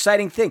be an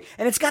exciting thing.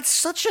 And it's got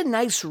such a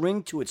nice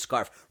ring to it,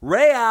 Scarf.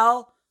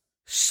 Real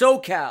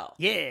SoCal.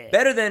 Yeah.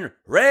 Better than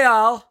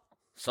Real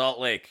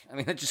Salt Lake. I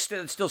mean, it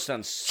still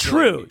sounds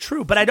true.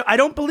 But I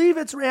don't believe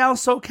it's Real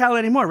SoCal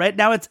anymore, right?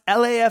 Now it's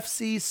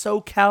LAFC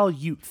SoCal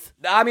Youth.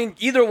 I mean,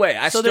 either way,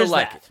 I still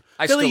like it.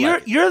 Philly,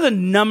 you're the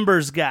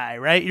numbers guy,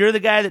 right? You're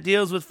the guy that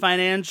deals with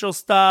financial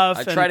stuff.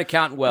 I try to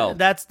count well.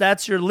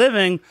 That's your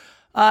living.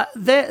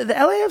 The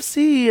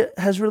LAFC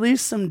has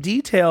released some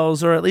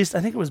details, or at least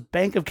I think it was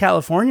Bank of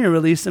California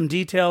released some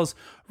details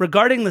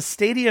regarding the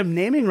stadium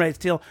naming rights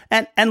deal.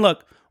 And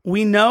look,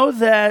 we know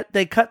that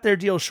they cut their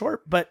deal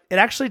short, but it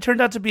actually turned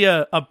out to be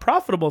a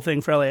profitable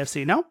thing for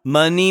LAFC, no?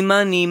 Money,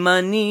 money,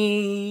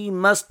 money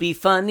must be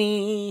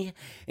funny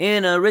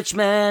in a rich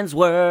man's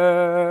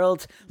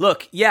world.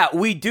 Look, yeah,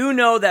 we do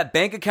know that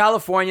Bank of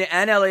California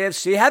and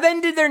LAFC have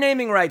ended their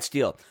naming rights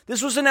deal.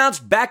 This was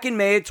announced back in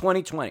May of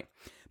 2020.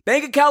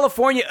 Bank of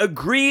California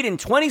agreed in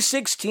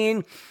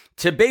 2016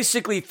 to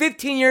basically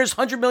 15 years,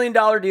 $100 million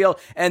deal,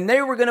 and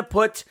they were going to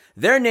put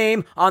their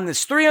name on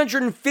this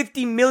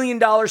 $350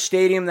 million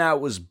stadium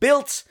that was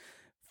built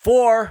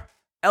for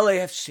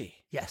LAFC.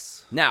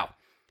 Yes. Now,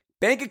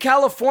 Bank of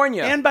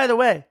California. And by the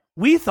way,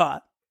 we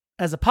thought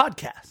as a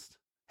podcast,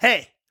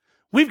 hey,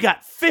 we've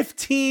got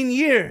 15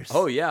 years.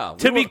 Oh, yeah.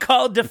 To be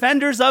called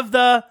Defenders of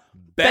the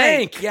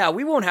Bank. Yeah,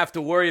 we won't have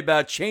to worry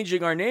about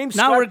changing our names.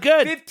 Now we're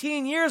good.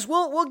 15 years,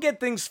 we'll get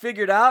things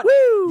figured out.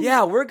 Woo!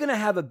 Yeah, we're going to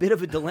have a bit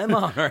of a dilemma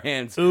on our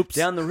hands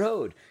down the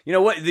road. You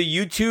know what? The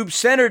YouTube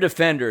Center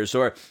Defenders,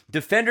 or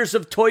Defenders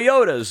of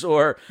Toyotas,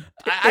 or...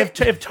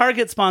 If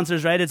Target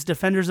sponsors, right, it's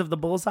Defenders of the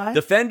Bullseye?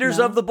 Defenders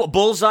of the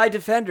Bullseye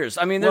Defenders.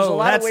 I mean, there's a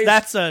lot of ways...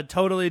 That's a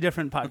totally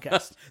different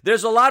podcast.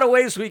 There's a lot of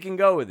ways we can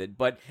go with it.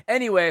 But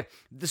anyway,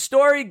 the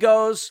story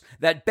goes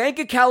that Bank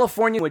of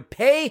California would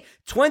pay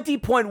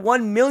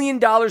 $20.1 million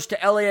to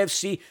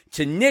LAFC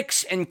to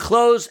nix and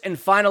close and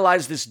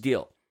finalize this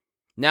deal.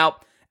 Now,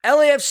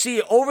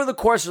 LAFC, over the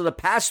course of the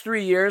past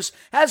 3 years,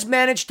 has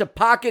managed to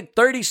pocket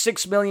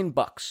 $36 million.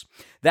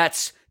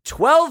 That's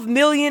 $12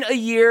 million a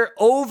year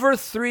over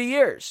 3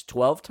 years.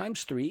 12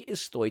 times 3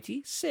 is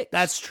 36.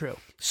 That's true.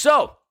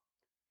 So,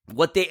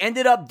 what they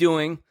ended up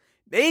doing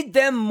made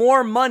them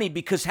more money,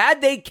 because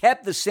had they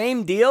kept the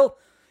same deal,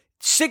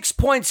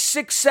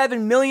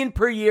 $6.67 million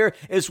per year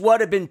is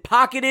what had been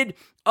pocketed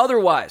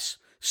otherwise.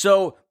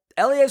 So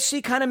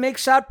LAFC kind of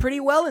makes out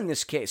pretty well in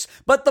this case.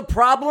 But the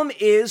problem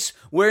is,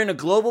 we're in a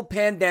global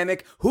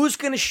pandemic. Who's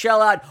going to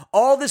shell out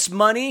all this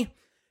money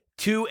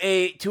to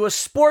a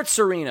sports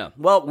arena.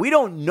 Well, we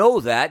don't know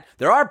that.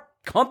 There are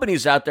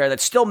companies out there that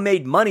still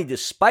made money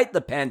despite the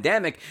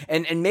pandemic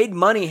and made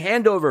money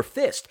hand over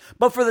fist.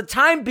 But for the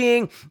time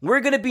being,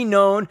 we're going to be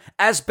known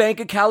as Bank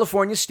of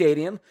California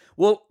Stadium.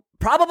 We'll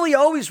probably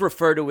always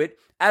refer to it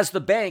as the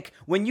Bank.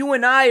 When you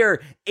and I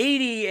are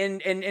 80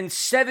 and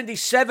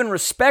 77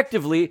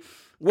 respectively,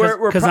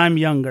 because I'm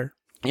younger.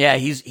 Yeah,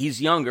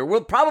 he's younger.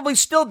 We'll probably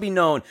still be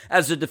known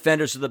as the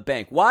Defenders of the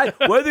Bank. Why?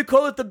 Why do they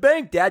call it the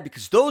Bank, Dad?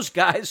 Because those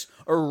guys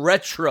are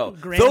retro.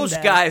 Granddad. Those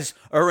guys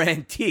are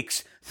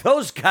antiques.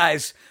 Those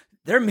guys,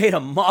 they're made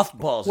of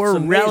mothballs. We're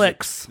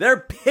relics.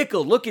 They're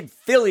pickled. Look at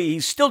Philly.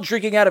 He's still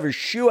drinking out of his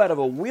shoe out of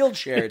a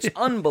wheelchair. It's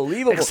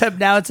unbelievable. Except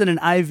now it's in an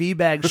IV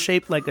bag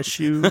shaped like a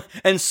shoe.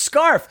 And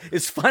Scarf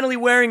is finally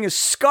wearing his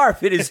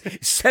scarf at his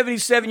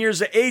 77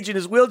 years of age in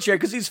his wheelchair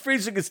because he's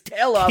freezing his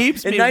tail off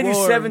at 97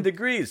 warm.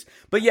 degrees.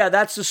 But yeah,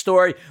 that's the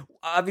story.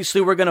 Obviously,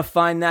 we're going to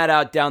find that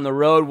out down the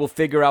road. We'll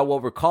figure out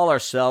what we'll call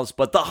ourselves.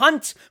 But the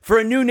hunt for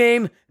a new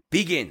name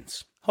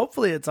begins.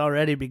 Hopefully it's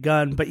already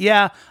begun. But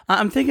yeah,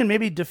 I'm thinking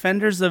maybe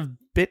Defenders of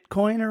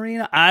Bitcoin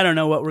Arena. I don't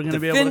know what we're going to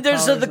be able to call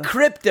Defenders of the ourselves.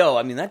 Crypto.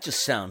 I mean, that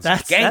just sounds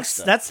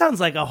gangsta. That sounds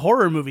like a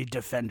horror movie,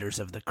 Defenders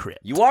of the Crypt.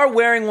 You are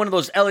wearing one of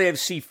those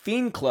LAFC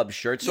Fiend Club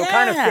shirts, so it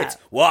kind of fits.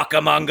 Walk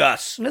among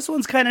us. This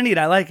one's kind of neat.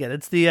 I like it.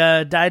 It's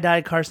the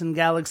Die Carson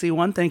Galaxy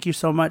one. Thank you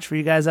so much for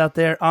you guys out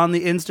there on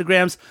the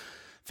Instagrams.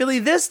 Philly,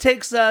 this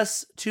takes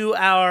us to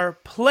our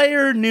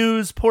player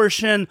news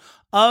portion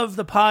of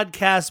the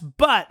podcast.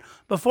 But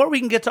before we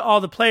can get to all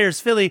the players,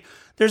 Philly,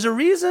 there's a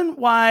reason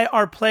why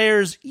our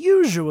players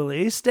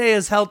usually stay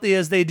as healthy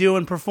as they do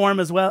and perform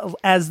as well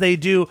as they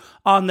do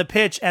on the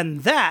pitch.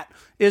 And that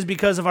is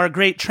because of our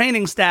great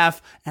training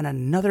staff and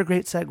another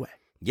great segue.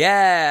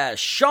 Yeah,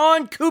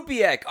 Sean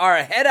Kupiec,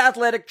 our head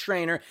athletic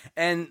trainer,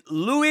 and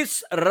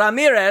Luis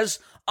Ramirez,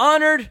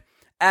 honored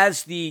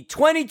as the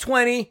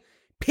 2020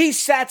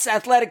 PSATs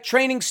Athletic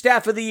Training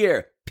Staff of the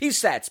Year.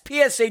 PSATs,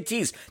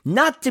 PSATs,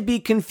 not to be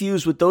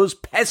confused with those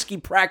pesky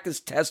practice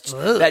tests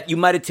that you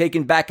might have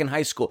taken back in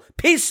high school.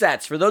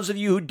 PSATs, for those of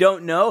you who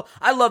don't know,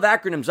 I love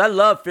acronyms. I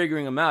love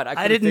figuring them out.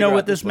 I didn't know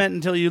what this meant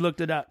until you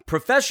looked it up.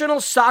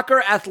 Professional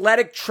Soccer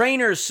Athletic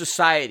Trainers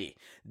Society.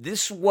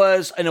 This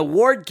was an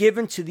award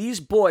given to these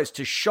boys,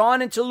 to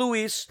Sean and to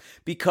Luis,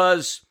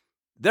 because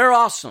they're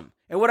awesome.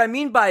 And what I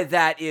mean by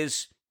that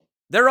is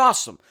they're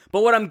awesome.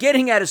 But what I'm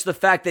getting at is the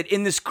fact that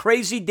in this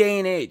crazy day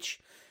and age,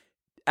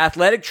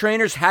 athletic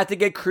trainers had to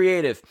get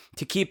creative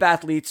to keep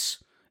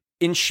athletes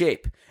in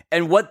shape.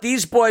 And what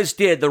these boys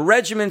did, the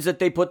regimens that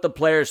they put the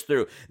players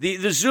through, the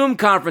Zoom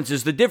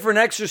conferences, the different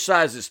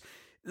exercises,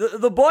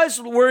 the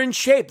boys were in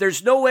shape.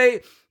 There's no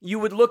way you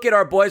would look at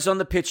our boys on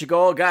the pitch and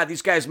go, oh, God,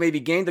 these guys maybe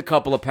gained a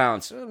couple of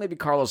pounds. Maybe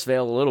Carlos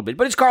Vela a little bit,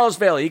 but it's Carlos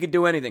Vela. He could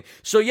do anything.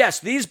 So, yes,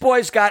 these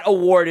boys got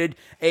awarded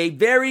a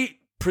very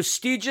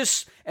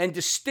prestigious and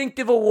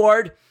distinctive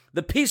award,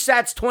 the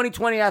PSATs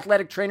 2020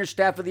 Athletic Trainer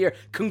Staff of the Year.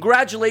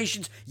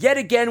 Congratulations. Yet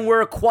again,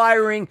 we're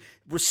acquiring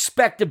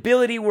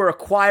respectability. We're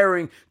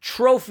acquiring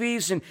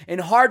trophies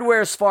and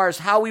hardware as far as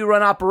how we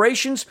run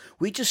operations.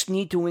 We just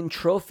need to win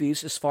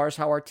trophies as far as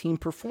how our team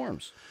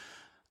performs.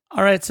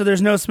 All right, so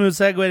there's no smooth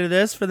segue to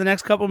this. For the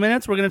next couple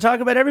minutes, we're going to talk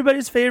about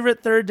everybody's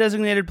favorite third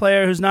designated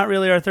player who's not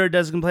really our third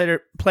designated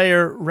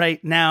player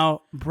right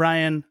now,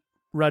 Brian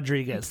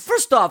Rodriguez.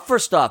 First off,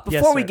 before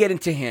Yes, we sir. get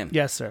into him,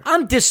 Yes, sir.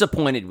 I'm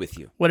disappointed with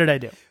you. What did I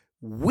do?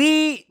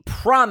 We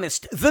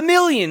promised the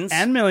millions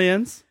And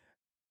millions.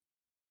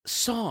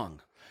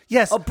 song.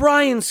 Yes. A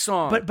Brian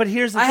song. But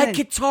here's the I thing. had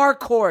guitar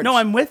chords. No,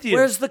 I'm with you.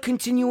 Where's the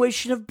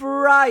continuation of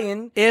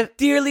Brian? If-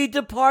 Dearly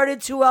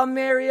departed to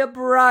Almeria,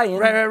 Brian.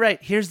 Right.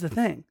 Here's the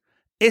thing.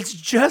 It's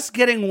just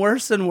getting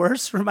worse and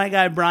worse for my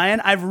guy Brian.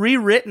 I've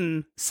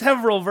rewritten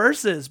several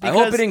verses. I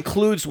Because, hope it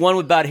includes one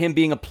about him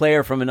being a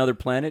player from another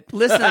planet.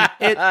 Listen,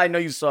 I know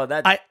you saw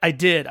that. I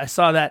did. I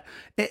saw that.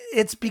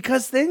 It's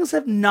because things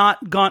have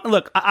not gone.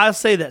 Look, I'll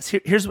say this.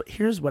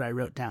 Here's what I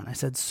wrote down. I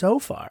said, so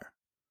far,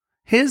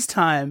 his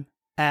time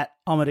at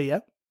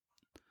Almeria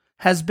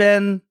has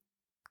been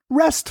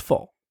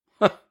restful.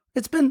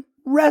 It's been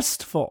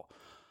restful.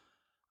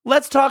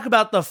 Let's talk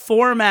about the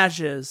 4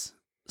 matches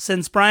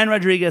since Brian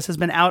Rodriguez has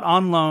been out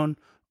on loan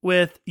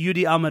with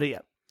UD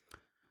Almeria.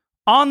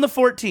 On the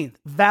 14th,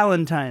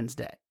 Valentine's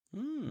Day,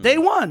 they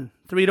won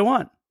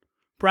 3-1.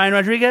 Brian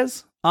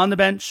Rodriguez on the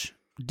bench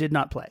did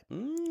not play.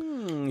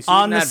 You see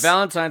on that the-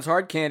 Valentine's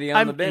hard candy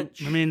on the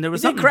bench. I mean, there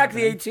was He did something crack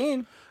the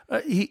happening.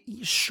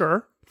 18.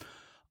 Sure.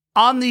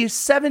 On the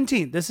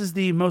 17th, this is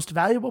the most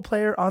valuable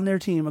player on their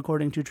team,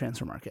 according to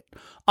Transfer Market.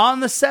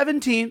 On the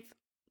 17th,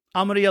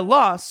 Almeria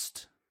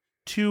lost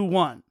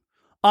 2-1.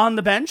 On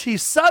the bench, he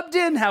subbed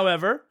in,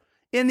 however,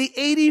 in the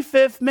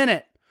 85th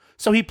minute.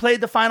 So he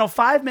played the final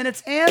 5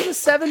 minutes and the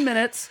 7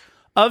 minutes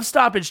of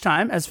stoppage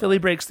time, as Philly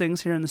breaks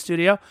things here in the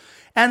studio.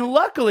 And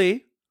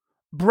luckily,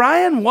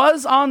 Brian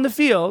was on the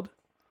field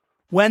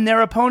when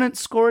their opponent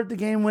scored the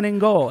game-winning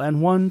goal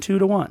and won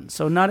 2-1.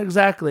 So not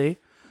exactly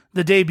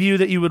the debut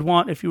that you would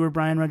want if you were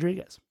Brian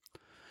Rodriguez.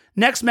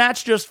 Next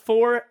match just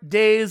 4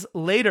 days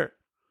later.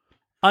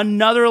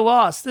 Another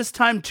loss, this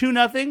time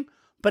 2-0.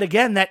 But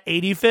again, that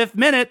 85th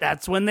minute,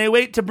 that's when they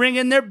wait to bring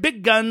in their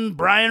big gun,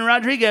 Brian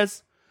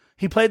Rodriguez.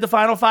 He played the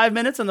final 5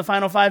 minutes and the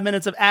final 5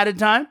 minutes of added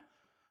time.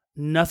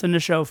 Nothing to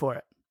show for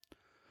it.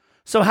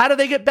 So how do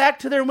they get back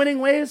to their winning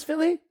ways,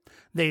 Philly?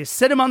 They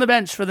sit him on the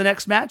bench for the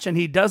next match, and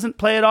he doesn't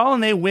play at all,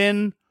 and they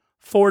win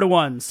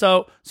 4-1.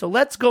 So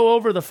let's go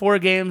over the 4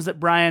 games that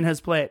Brian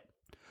has played.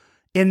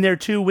 In their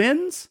 2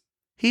 wins,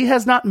 he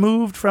has not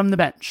moved from the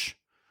bench.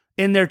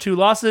 In their 2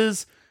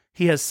 losses,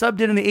 he has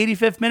subbed in the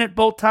 85th minute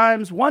both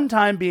times, one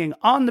time being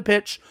on the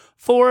pitch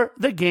for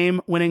the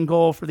game-winning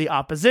goal for the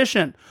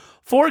opposition.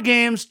 4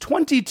 games,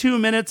 22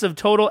 minutes of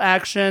total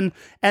action,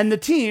 and the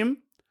team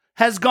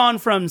has gone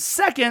from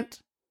second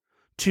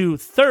to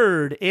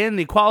third in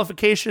the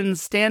qualification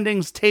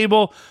standings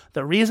table.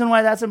 The reason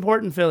why that's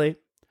important, Philly,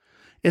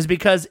 is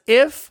because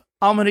if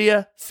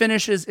Almeria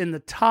finishes in the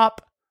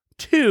top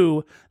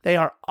 2, they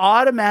are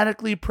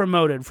automatically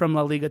promoted from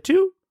La Liga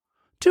 2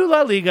 to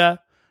La Liga,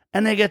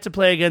 and they get to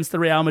play against the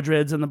Real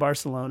Madrids and the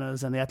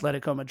Barcelonas and the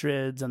Atletico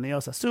Madrids and the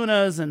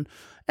Osasunas and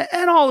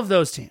all of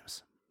those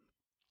teams.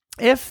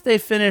 If they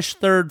finish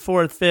 3rd,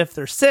 4th, 5th,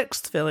 or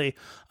 6th, Philly,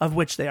 of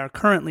which they are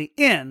currently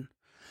in,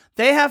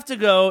 they have to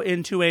go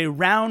into a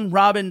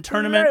round-robin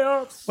tournament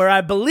where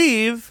I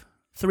believe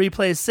 3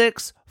 plays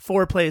 6,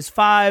 4 plays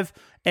 5,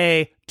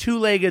 a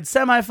 2-legged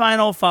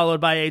semifinal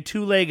followed by a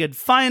 2-legged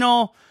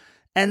final,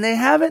 and they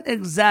haven't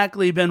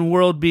exactly been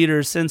world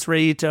beaters since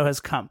Rayito has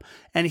come.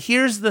 And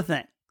here's the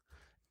thing.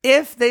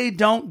 If they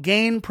don't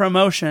gain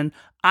promotion,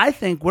 I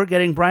think we're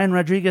getting Brian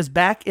Rodriguez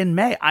back in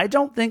May. I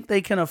don't think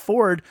they can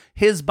afford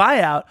his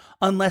buyout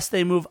unless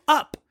they move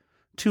up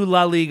to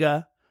La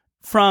Liga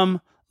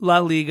from La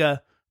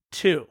Liga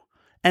 2.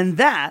 And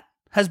that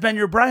has been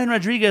your Brian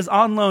Rodriguez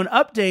on loan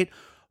update.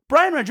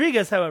 Brian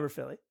Rodriguez, however,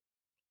 Philly,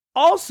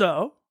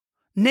 also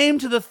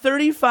named to the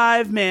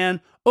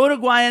 35-man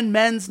Uruguayan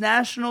men's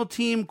national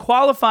team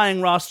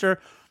qualifying roster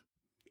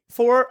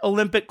for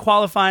Olympic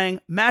qualifying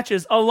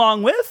matches,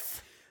 along with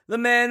the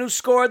man who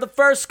scored the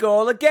first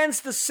goal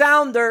against the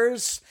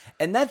Sounders.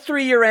 And that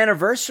 3-year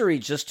anniversary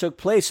just took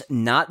place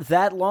not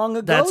that long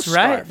ago. That's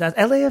right. Scarf. That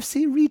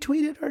LAFC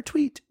retweeted our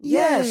tweet.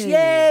 Yes,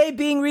 yay!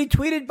 Being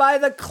retweeted by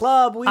the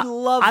club. We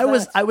love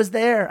that. I was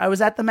there. I was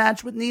at the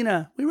match with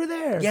Nina. We were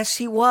there. Yes,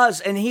 he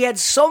was. And he had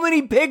so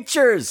many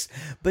pictures,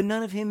 but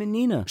none of him and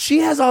Nina.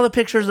 She has all the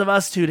pictures of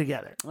us 2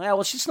 together. Yeah,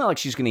 well, it's not like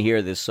she's going to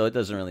hear this, so it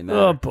doesn't really matter.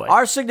 Oh, boy.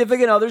 Our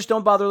significant others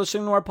don't bother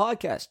listening to our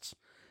podcasts.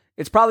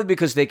 It's probably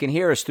because they can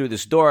hear us through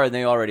this door and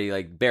they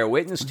already bear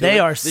witness to it. They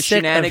are the sick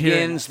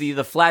shenanigans,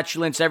 the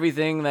flatulence,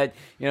 everything that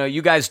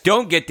you guys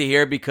don't get to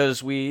hear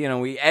because we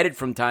edit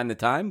from time to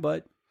time.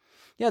 But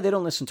yeah, they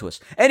don't listen to us.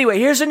 Anyway,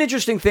 here's an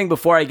interesting thing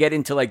before I get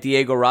into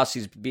Diego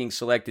Rossi's being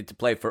selected to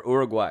play for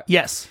Uruguay.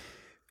 Yes,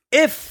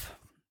 and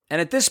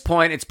at this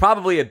point, it's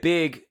probably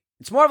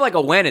it's more of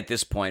a when at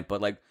this point,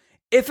 but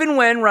if and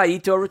when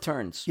Rayito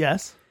returns,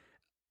 yes,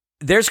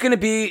 there's going to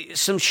be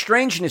some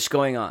strangeness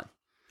going on,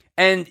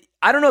 and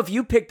I don't know if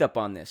you picked up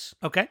on this.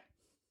 Okay.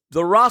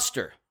 The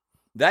roster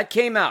that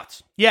came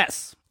out.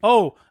 Yes.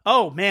 Oh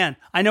man.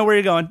 I know where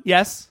you're going.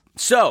 Yes.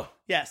 So,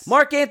 yes.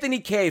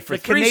 Marc-Anthony Kaye for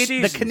 3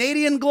 seasons. The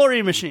Canadian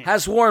Glory Machine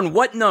has worn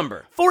what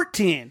number?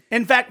 14.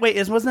 In fact, wait,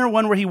 wasn't there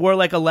one where he wore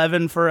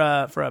 11 for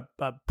a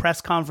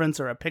press conference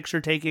or a picture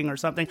taking or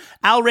something?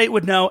 Al Rate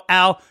would know.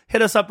 Al,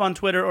 hit us up on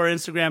Twitter or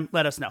Instagram.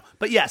 Let us know.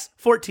 But yes,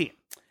 14.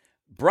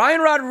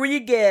 Brian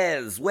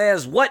Rodriguez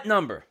wears what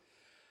number?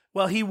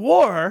 Well, he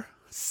wore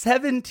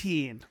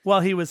 17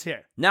 while he was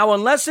here. Now,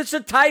 unless it's a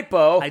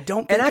typo, I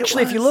don't think and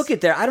actually, it was. if you look at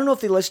there, I don't know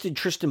if they listed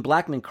Tristan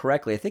Blackman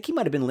correctly. I think he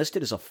might have been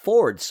listed as a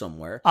forward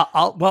somewhere.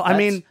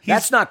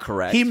 That's not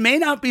correct. He may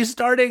not be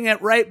starting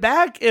at right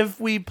back if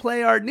we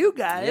play our new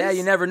guys. Yeah,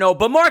 you never know.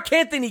 But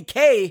Marc-Anthony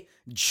Kaye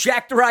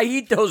jacked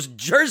Rayito's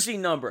jersey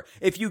number.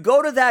 If you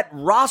go to that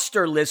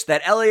roster list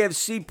that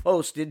LAFC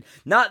posted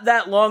not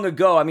that long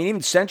ago, I mean,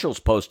 even Central's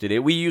posted it.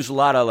 We use a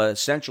lot of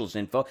Central's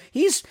info.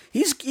 He's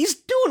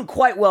doing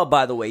quite well,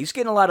 by the way. He's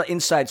getting a lot of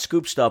inside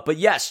scoop stuff. But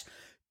yes,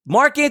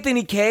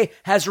 Marc-Anthony Kaye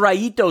has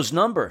Rayito's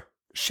number.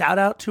 Shout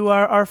out to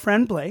our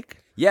friend Blake.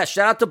 Yeah,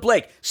 shout out to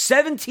Blake.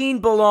 17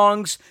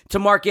 belongs to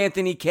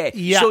Marc-Anthony Kaye.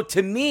 Yeah. So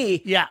to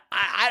me, yeah.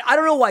 I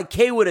don't know why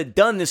Kaye would have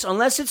done this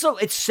unless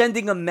it's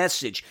sending a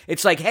message.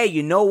 It's like, hey,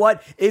 you know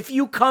what? If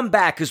you come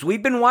back, because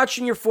we've been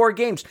watching your 4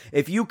 games,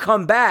 if you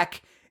come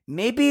back,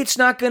 maybe it's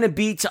not going to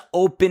be to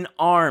open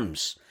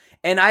arms.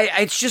 And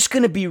it's just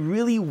going to be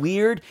really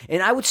weird,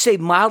 and I would say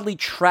mildly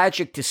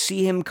tragic to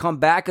see him come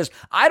back, because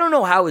I don't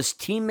know how his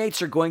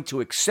teammates are going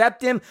to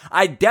accept him.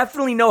 I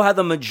definitely know how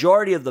the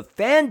majority of the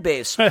fan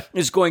base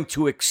is going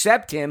to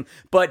accept him,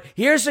 but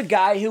here's a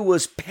guy who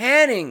was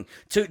panning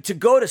to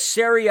go to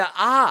Serie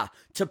A,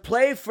 to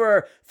play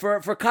for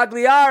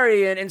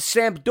Cagliari and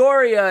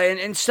Sampdoria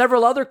and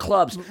several other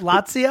clubs.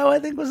 Lazio, I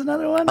think, was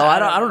another one. Oh, I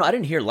don't know. I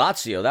didn't hear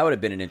Lazio. That would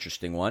have been an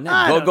interesting one.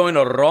 Going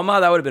to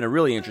Roma, that would have been a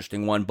really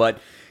interesting one. But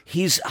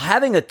he's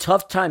having a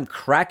tough time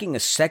cracking a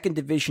second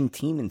division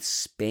team in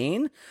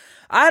Spain.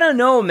 I don't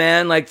know,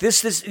 man. Like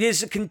this is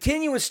he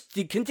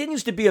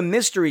continues to be a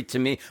mystery to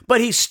me, but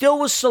he still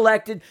was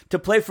selected to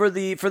play for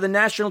the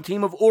national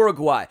team of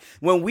Uruguay.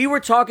 When we were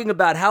talking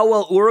about how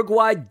well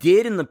Uruguay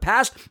did in the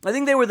past, I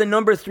think they were the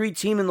number 3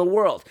 team in the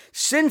world.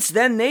 Since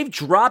then, they've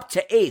dropped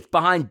to 8th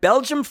behind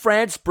Belgium,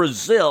 France,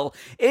 Brazil,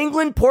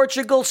 England,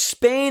 Portugal,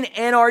 Spain,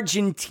 and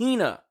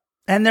Argentina.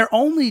 And they're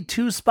only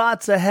 2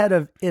 spots ahead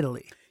of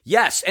Italy.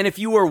 Yes, and if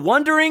you were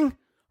wondering,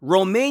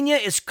 Romania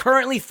is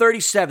currently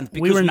 37th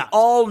because we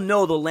all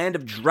know the land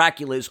of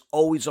Dracula is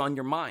always on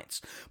your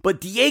minds. But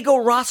Diego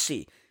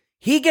Rossi,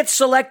 he gets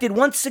selected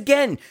once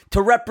again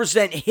to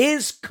represent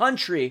his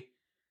country.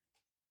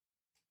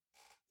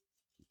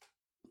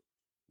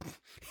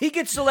 He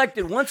gets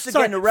selected once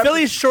again to represent...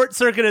 Philly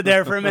short-circuited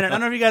there for a minute. I don't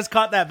know if you guys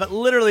caught that, but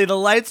literally the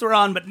lights were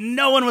on, but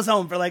no one was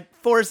home for like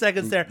 4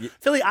 seconds there.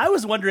 Philly, I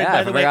was wondering,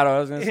 by the way... I forgot what I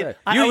was going to say.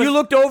 You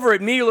looked over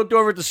at me, you looked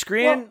over at the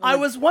screen. Well, I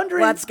was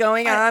wondering... What's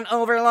going on?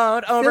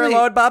 Overload,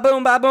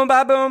 ba-boom, ba-boom,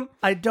 ba-boom.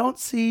 I don't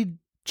see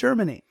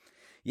Germany.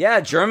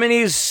 Yeah,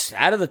 Germany's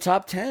out of the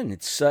top 10.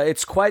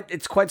 It's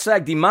quite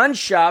sad. Die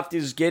Mannschaft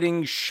is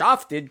getting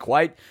shafted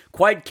quite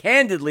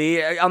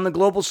candidly on the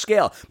global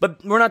scale.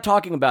 But we're not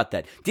talking about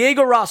that.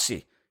 Diego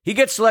Rossi, he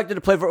gets selected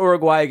to play for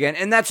Uruguay again,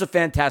 and that's a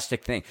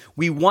fantastic thing.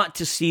 We want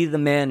to see the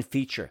man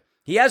feature.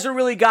 He hasn't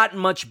really gotten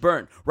much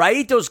burn.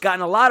 Raito's gotten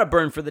a lot of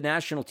burn for the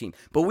national team,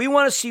 but we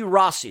want to see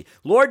Rossi.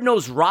 Lord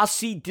knows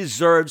Rossi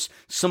deserves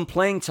some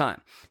playing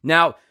time.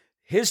 Now,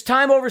 his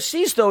time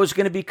overseas, though, is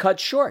going to be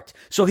cut short.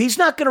 So he's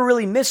not going to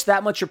really miss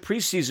that much of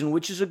preseason,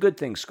 which is a good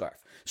thing, Scarf.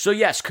 So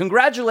yes,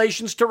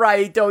 congratulations to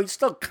Raito. He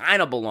still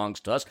kind of belongs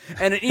to us.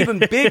 And an even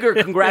bigger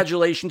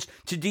congratulations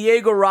to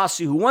Diego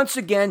Rossi, who once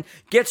again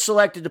gets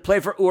selected to play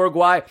for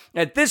Uruguay.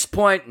 At this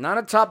point, not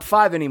a top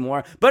 5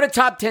 anymore, but a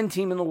top 10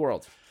 team in the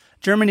world.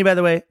 Germany, by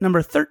the way,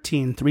 number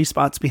 13, 3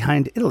 spots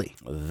behind Italy.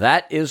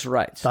 That is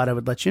right. Thought I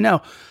would let you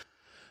know.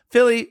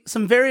 Philly,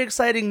 some very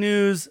exciting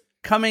news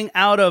coming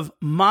out of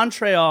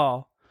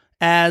Montreal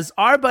as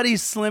our buddy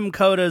Slim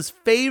Coda's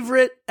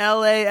favorite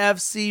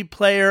LAFC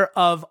player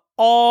of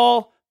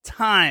all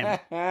time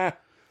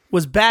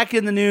was back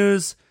in the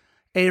news.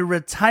 A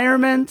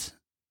retirement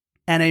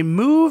and a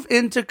move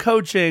into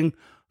coaching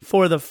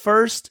for the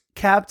first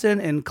captain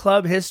in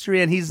club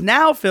history. And he's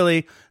now,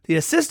 Philly, the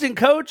assistant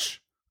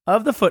coach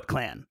of the Foot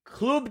Clan.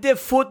 Club de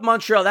Foot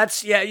Montreal.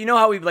 That's, yeah, you know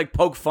how we like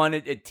poke fun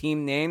at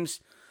team names?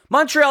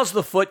 Montreal's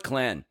the Foot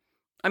Clan.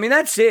 I mean,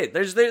 that's it.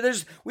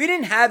 We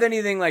didn't have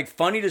anything like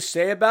funny to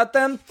say about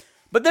them,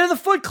 but they're the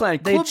Foot Clan.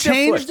 They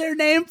changed their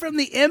name from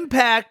the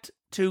Impact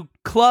to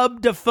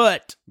Club de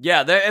Foot.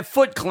 Yeah, they're a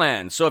Foot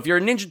Clan. So if you're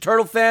a Ninja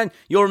Turtle fan,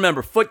 you'll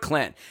remember Foot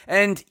Clan.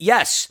 And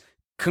yes,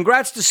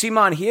 congrats to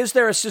Simon. He is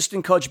their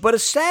assistant coach, but a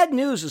sad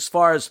news as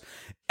far as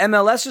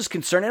MLS is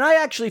concerned, and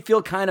I actually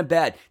feel kind of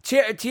bad.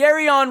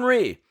 Thierry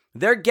Henry,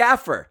 their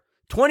gaffer,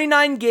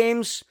 29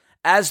 games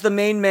as the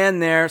main man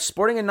there,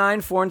 sporting a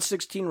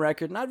 9-4-16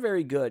 record, not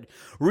very good,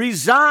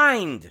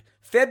 resigned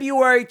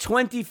February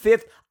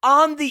 25th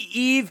on the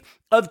eve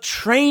of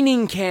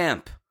training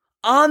camp.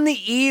 On the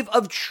eve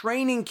of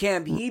training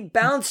camp, he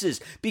bounces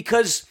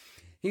because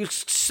he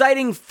was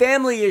citing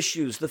family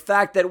issues, the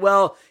fact that,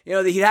 well, you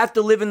know, he'd have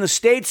to live in the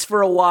States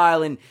for a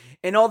while and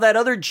all that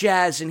other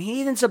jazz, and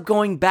he ends up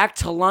going back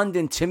to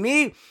London. To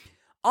me,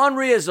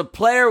 Henry as a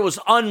player was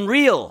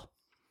unreal,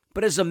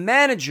 but as a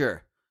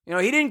manager, you know,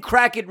 he didn't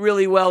crack it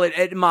really well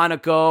at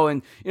Monaco,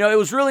 and, you know, it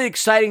was really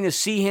exciting to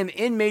see him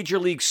in Major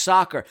League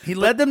Soccer. He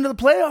led them to the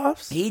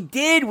playoffs. He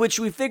did, which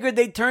we figured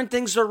they'd turn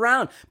things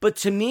around. But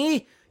to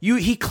me,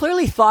 he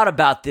clearly thought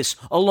about this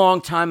a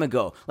long time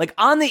ago. Like,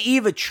 on the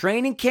eve of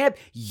training camp,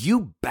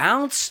 you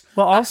bounce?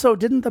 Well, also,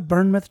 didn't the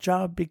Bournemouth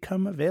job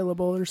become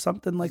available or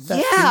something like that?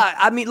 Yeah,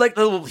 I mean, like,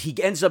 he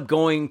ends up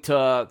going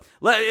to...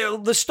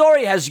 The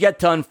story has yet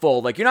to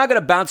unfold. Like, you're not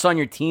going to bounce on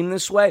your team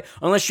this way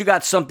unless you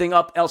got something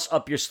else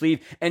up your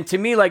sleeve. And to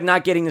me, like,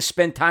 not getting to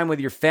spend time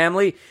with your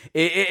family,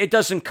 it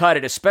doesn't cut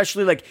it.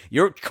 Especially, like,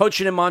 you're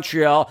coaching in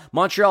Montreal.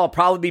 Montreal will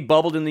probably be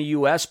bubbled in the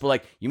U.S., but,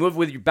 like, you move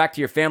back to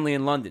your family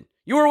in London.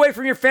 You were away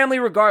from your family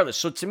regardless.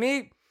 So to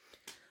me,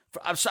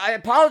 I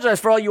apologize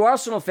for all you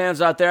Arsenal fans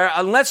out there.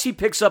 Unless he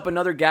picks up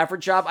another gaffer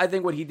job, I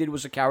think what he did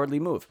was a cowardly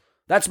move.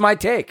 That's my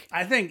take.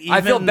 I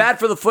feel bad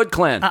for the Foot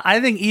Clan. I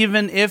think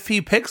even if he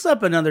picks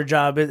up another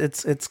job,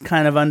 it's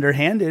kind of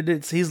underhanded.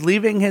 He's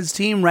leaving his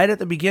team right at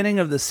the beginning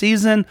of the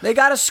season. They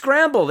got to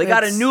scramble. They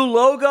got a new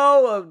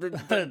logo.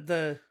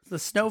 The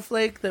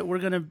snowflake that we're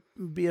going to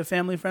be a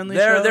family-friendly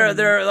show.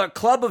 They're a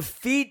club of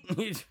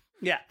feet.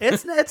 Yeah,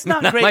 it's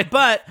not great,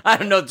 but... I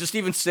don't know, just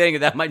even saying it,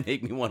 that might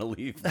make me want to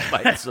leave.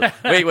 So,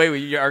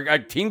 wait, our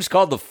team's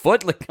called the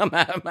Foot? Like, I'm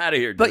out of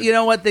here, dude. But you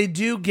know what? They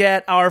do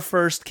get our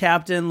first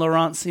captain,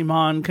 Laurent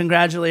Simon.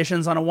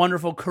 Congratulations on a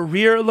wonderful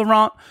career,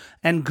 Laurent,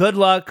 and good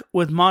luck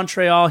with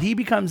Montreal. He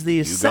becomes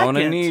the second...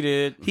 You're gonna need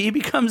it. He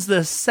becomes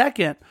the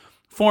second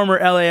former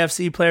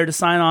LAFC player to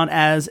sign on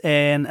as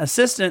an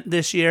assistant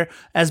this year,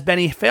 as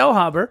Benny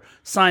Feilhaber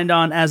signed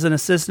on as an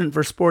assistant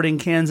for Sporting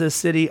Kansas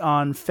City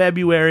on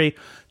February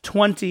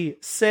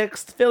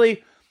 26th.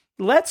 Philly,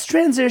 let's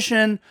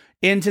transition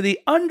into the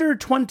under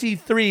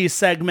 23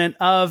 segment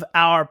of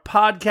our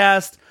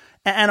podcast,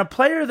 and a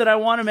player that I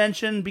want to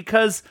mention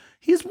because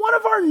he's one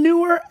of our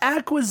newer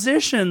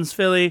acquisitions,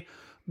 Philly.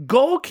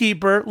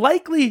 Goalkeeper,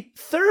 likely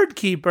third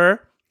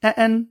keeper,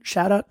 and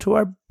shout out to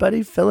our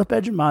buddy Philip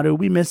Ejimadu.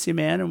 We miss you,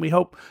 man, and we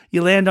hope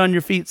you land on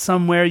your feet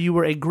somewhere. You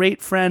were a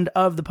great friend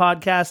of the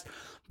podcast.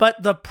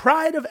 But the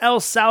pride of El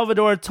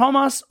Salvador,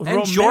 Tomas Romero.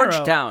 And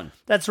Georgetown.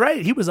 That's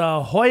right. He was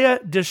a Hoya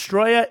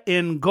Destroyer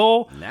in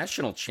goal.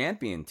 National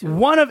champion, too.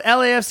 One of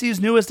LAFC's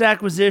newest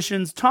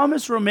acquisitions,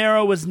 Tomas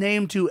Romero was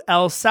named to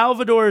El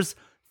Salvador's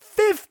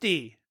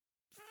 50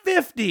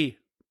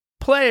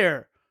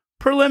 player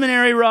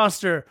preliminary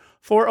roster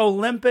for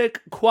Olympic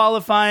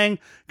qualifying.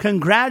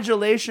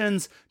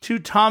 Congratulations to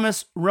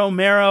Tomas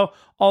Romero.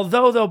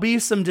 Although there'll be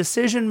some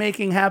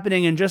decision-making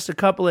happening in just a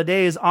couple of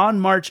days on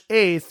March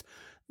 8th,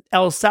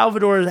 El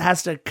Salvador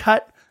has to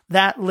cut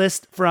that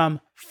list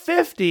from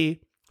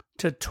 50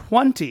 to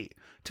 20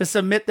 to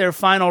submit their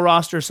final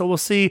roster. So we'll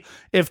see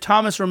if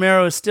Tomas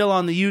Romero is still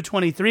on the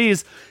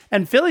U23s.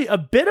 And Philly, a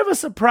bit of a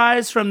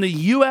surprise from the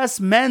U.S.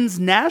 men's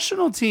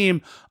national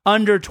team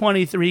under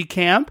 23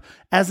 camp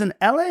as an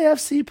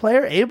LAFC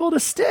player able to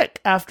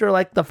stick after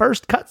like the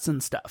first cuts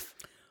and stuff.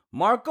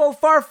 Marco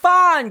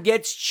Farfan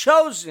gets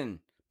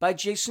chosen by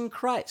Jason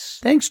Kreis.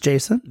 Thanks,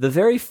 Jason. The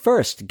very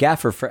first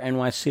gaffer for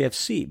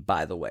NYCFC,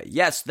 by the way.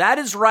 Yes, that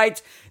is right.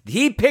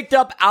 He picked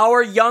up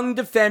our young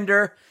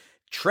defender.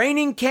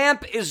 Training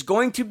camp is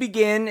going to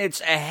begin. It's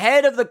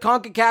ahead of the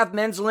CONCACAF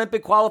Men's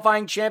Olympic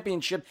Qualifying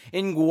Championship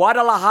in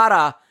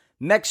Guadalajara,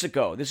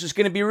 Mexico. This is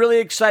going to be really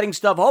exciting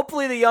stuff.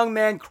 Hopefully the young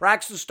man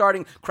cracks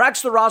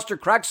the roster,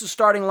 cracks the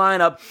starting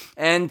lineup,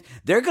 and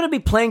they're going to be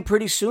playing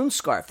pretty soon,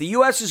 Scarf. The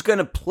U.S. is going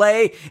to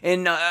play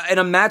in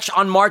a match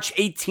on March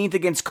 18th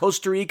against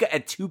Costa Rica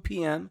at 2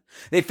 p.m.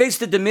 They face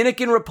the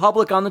Dominican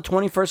Republic on the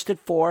 21st at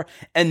 4,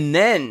 and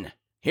then,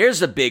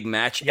 here's a big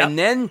match, and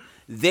then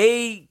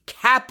they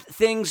cap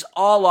things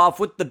all off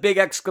with the big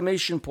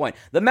exclamation point.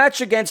 The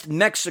match against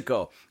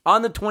Mexico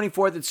on the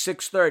 24th at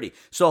 6:30.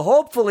 So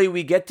hopefully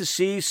we get to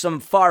see some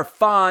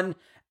Farfan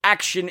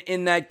action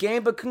in that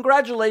game. But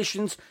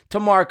congratulations to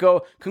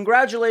Marco.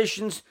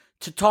 Congratulations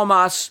to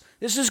Tomas.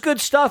 This is good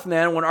stuff,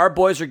 man, when our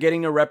boys are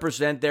getting to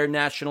represent their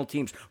national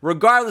teams,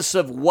 regardless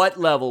of what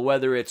level,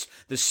 whether it's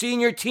the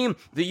senior team,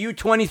 the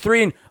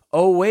U23, and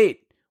oh, wait.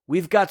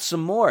 We've got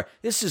some more.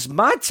 This is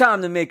my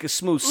time to make a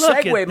smooth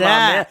segue, my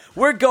man.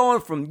 We're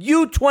going from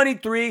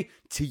U23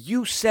 to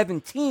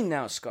U17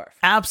 now, Scarf.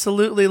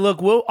 Absolutely.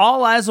 Look,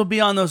 all eyes will be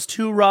on those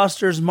two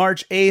rosters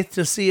March 8th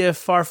to see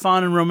if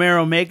Farfan and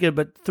Romero make it,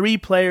 but three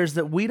players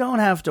that we don't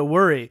have to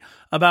worry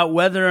about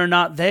whether or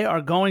not they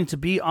are going to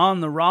be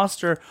on the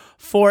roster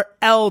for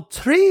El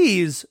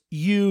Tri's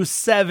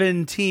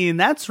U17.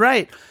 That's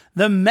right.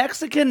 The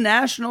Mexican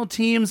national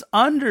team's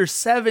under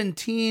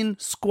 17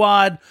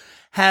 squad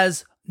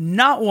has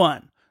not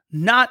one,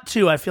 not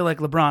two. I feel like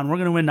LeBron. We're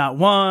going to win not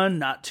one,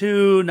 not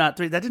two, not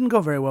three. That didn't go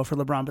very well for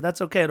LeBron, but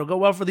that's okay. It'll go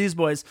well for these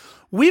boys.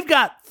 We've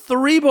got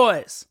three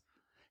boys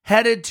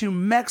headed to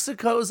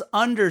Mexico's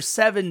under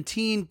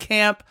 17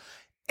 camp.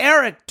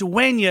 Eric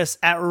Duenas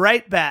at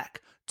right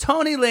back,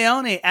 Tony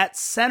Leone at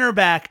center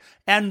back,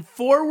 and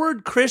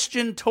forward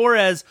Christian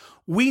Torres.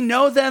 We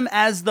know them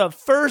as the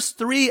first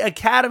three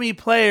academy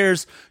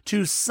players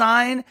to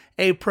sign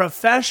a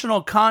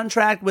professional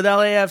contract with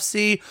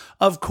LAFC.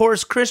 Of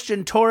course,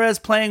 Christian Torres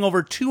playing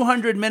over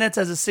 200 minutes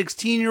as a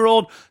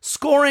 16-year-old,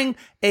 scoring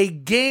a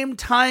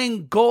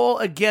game-tying goal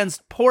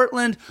against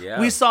Portland. Yeah.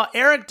 We saw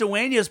Eric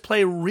Duenas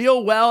play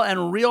real well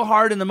and real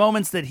hard in the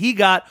moments that he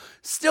got.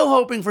 Still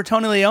hoping for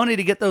Tony Leone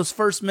to get those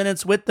first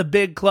minutes with the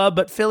big club.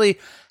 But Philly,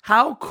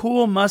 how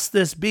cool must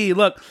this be?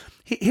 Look,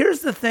 here's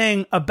the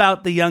thing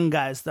about the young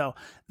guys, though.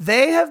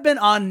 They have been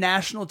on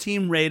national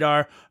team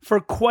radar for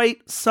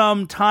quite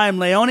some time.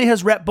 Leone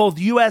has repped both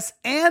U.S.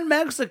 and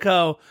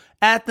Mexico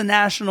at the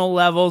national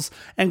levels,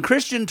 and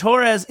Christian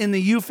Torres in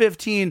the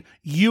U15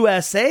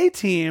 USA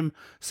team.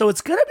 So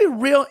it's going to be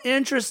real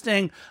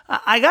interesting.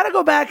 I got to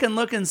go back and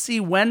look and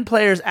see when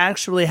players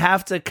actually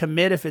have to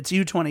commit, if it's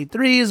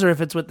U23s or if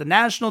it's with the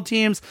national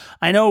teams.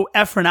 I know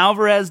Efrain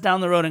Alvarez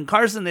down the road in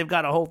Carson, they've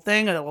got a whole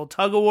thing, a little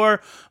tug of war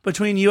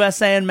between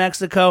USA and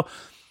Mexico.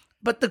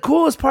 But the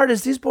coolest part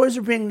is these boys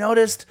are being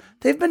noticed.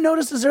 They've been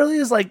noticed as early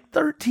as like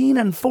 13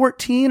 and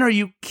 14. Are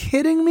you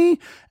kidding me?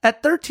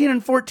 At 13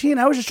 and 14,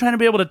 I was just trying to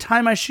be able to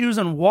tie my shoes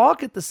and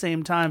walk at the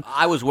same time.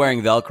 I was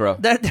wearing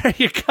Velcro. There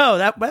you go.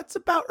 That's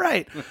about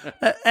right.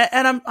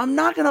 And I'm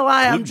not going to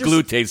lie.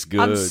 Glue tastes good.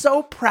 I'm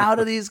so proud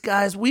of these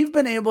guys. We've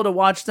been able to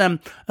watch them,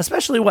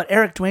 especially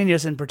Eric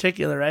Duenas in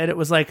particular, right? It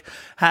was like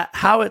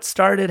how it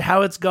started,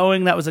 how it's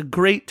going. That was a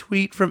great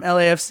tweet from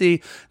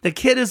LAFC. The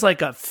kid is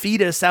like a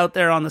fetus out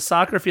there on the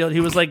soccer field. He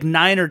was like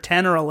 9 or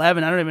 10 or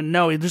 11. I don't even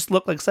know. He just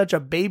looked like such a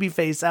baby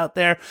face out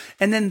there.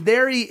 And then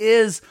there he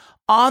is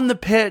on the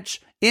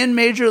pitch in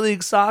Major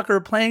League Soccer,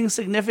 playing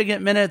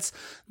significant minutes.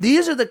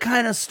 These are the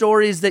kind of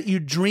stories that you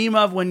dream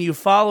of when you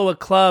follow a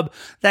club.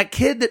 That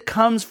kid that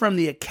comes from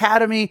the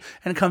academy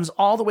and comes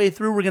all the way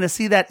through. We're going to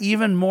see that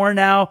even more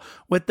now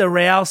with the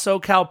Real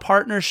SoCal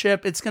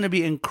partnership. It's going to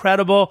be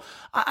incredible.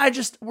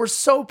 We're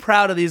so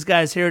proud of these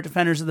guys here at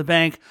Defenders of the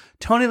Bank.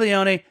 Tony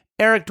Leone,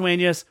 Eric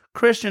Duenas,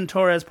 Christian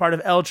Torres, part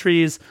of El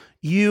Tree's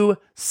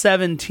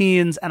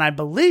U17s. And I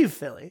believe,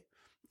 Philly,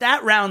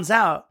 that rounds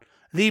out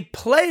the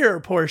player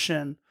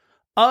portion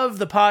of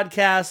the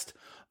podcast,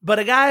 but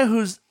a guy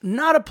who's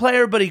not a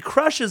player, but he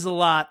crushes a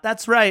lot.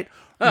 That's right.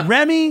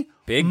 Remy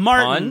Big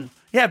Martin. pun?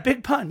 Yeah,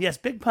 big pun. Yes,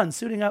 big pun.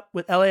 Suiting up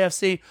with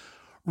LAFC.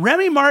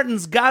 Remy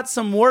Martin's got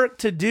some work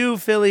to do,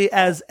 Philly,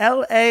 as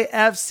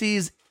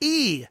LAFC's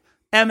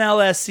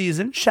MLS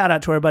season. Shout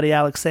out to our buddy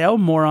Alex Sale.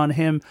 More on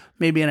him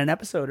maybe in an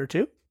episode or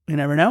two. You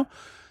never know.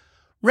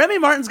 Remy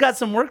Martin's got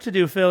some work to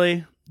do,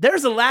 Philly.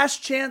 There's a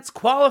last chance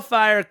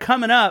qualifier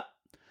coming up.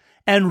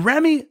 And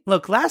Remy,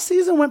 look, last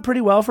season went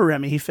pretty well for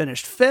Remy. He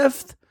finished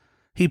 5th.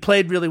 He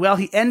played really well.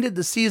 He ended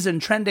the season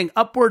trending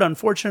upward.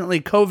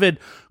 Unfortunately, COVID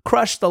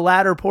crushed the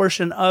latter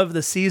portion of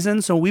the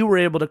season, so we were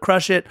able to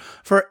crush it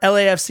for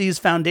LAFC's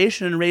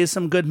foundation and raise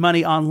some good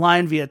money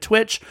online via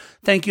Twitch.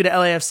 Thank you to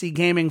LAFC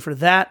Gaming for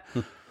that.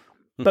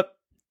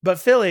 But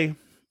Philly,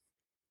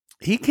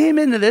 he came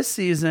into this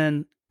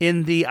season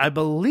in the, I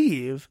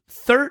believe,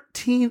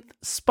 13th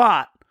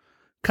spot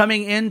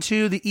coming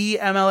into the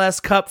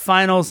MLS Cup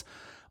Finals.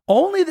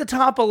 Only the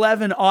top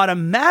 11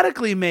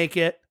 automatically make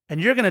it,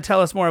 and you're going to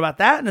tell us more about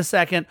that in a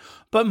second.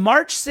 But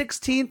March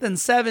 16th and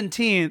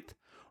 17th,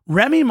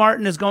 Remy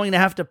Martin is going to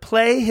have to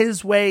play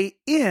his way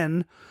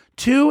in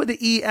to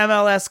the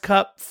MLS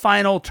Cup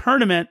final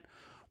tournament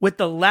with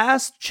the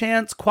last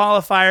chance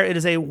qualifier. It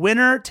is a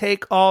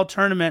winner-take-all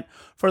tournament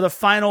for the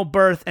final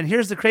berth. And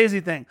here's the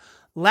crazy thing.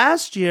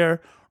 Last year,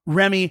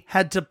 Remy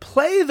had to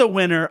play the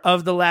winner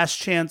of the last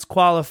chance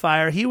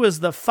qualifier. He was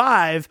the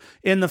 5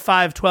 in the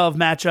 5-12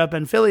 matchup.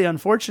 And Philly,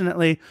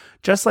 unfortunately,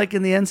 just like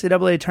in the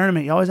NCAA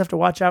tournament, you always have to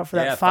watch out for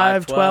that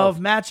 5-12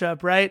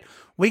 matchup, right?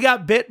 We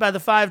got bit by the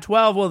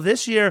 5-12. Well,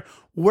 this year,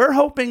 we're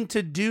hoping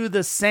to do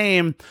the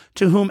same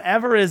to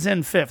whomever is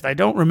in 5th. I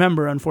don't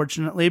remember,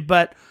 unfortunately,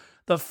 but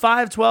the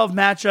 5-12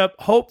 matchup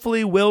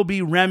hopefully will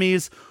be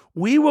Remy's.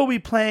 We will be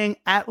playing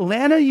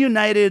Atlanta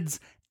United's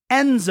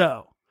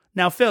Enzo.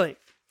 Now, Philly,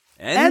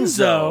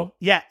 Enzo,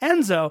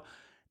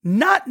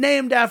 not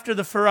named after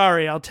the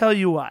Ferrari. I'll tell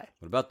you why.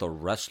 What about the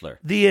wrestler?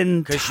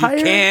 Because you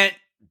can't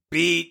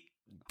beat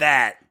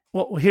that.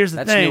 Well, here's the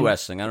thing. That's new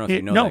wrestling. I don't know if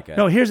you know that guy.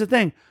 No, here's the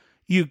thing.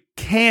 You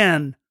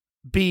can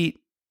beat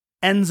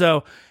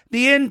Enzo.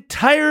 The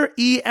entire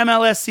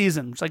EMLS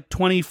season, it's like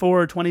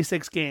 24 or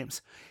 26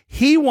 games.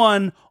 He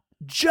won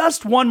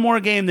just one more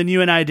game than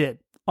you and I did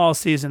all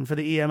season for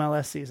the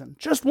EMLS season.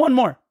 Just one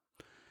more.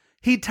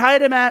 He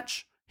tied a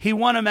match. He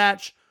won a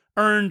match.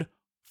 Earned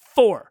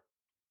 4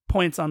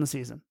 points on the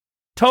season.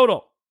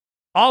 Total.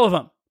 All of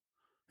them.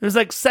 It was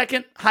like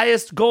second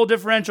highest goal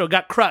differential.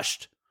 Got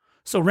crushed.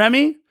 So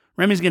Remy's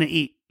going to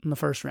eat in the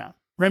first round.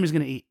 Remy's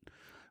going to eat.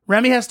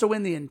 Remy has to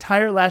win the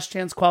entire last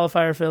chance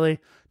qualifier, Philly,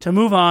 to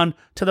move on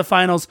to the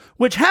finals,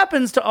 which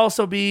happens to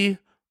also be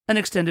an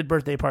extended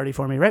birthday party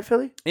for me. Right,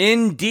 Philly?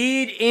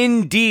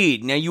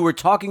 Indeed. Now, you were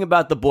talking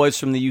about the boys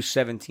from the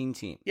U17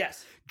 team.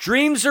 Yes.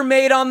 Dreams are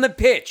made on the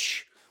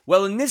pitch.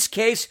 Well, in this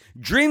case,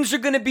 dreams are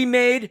going to be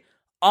made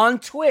on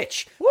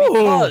Twitch.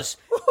 Because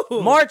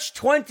March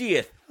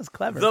 20th, that's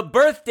clever. The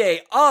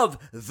birthday of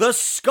the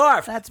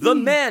Scarf, the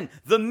man,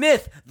 the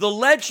myth, the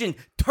legend,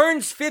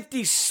 turns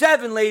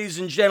 57, ladies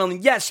and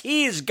gentlemen. Yes,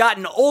 he has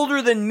gotten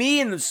older than me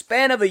in the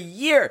span of a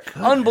year.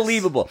 Goodness.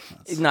 Unbelievable.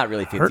 It's not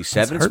really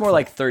 57. It's more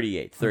like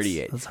 38.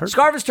 That's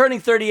Scarf is turning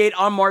 38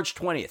 on March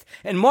 20th.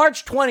 And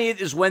March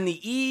 20th is when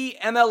the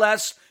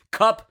EMLS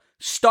Cup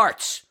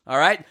starts. All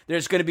right?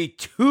 There's going to be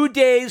 2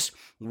 days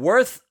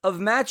worth of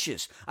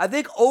matches. I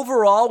think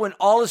overall, when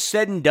all is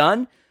said and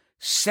done,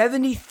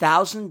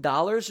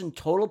 $70,000 in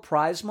total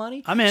prize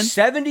money? I'm in.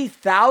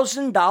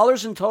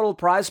 $70,000 in total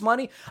prize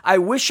money? I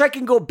wish I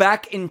could go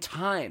back in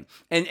time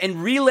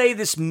and relay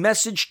this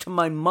message to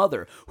my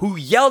mother, who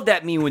yelled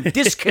at me when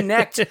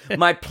disconnect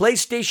my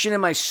PlayStation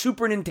and my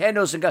Super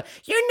Nintendos and go,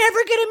 "You're never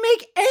going to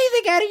make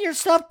anything out of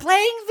yourself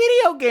playing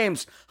video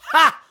games."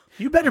 Ha!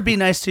 You better be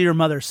nice to your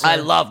mother, sir. I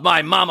love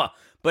my mama.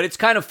 But it's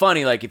kind of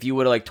funny, like, if you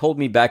would have like told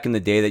me back in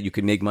the day that you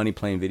could make money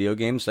playing video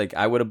games, like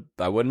I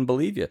wouldn't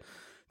believe you.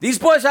 These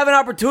boys have an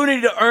opportunity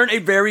to earn a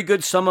very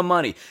good sum of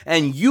money,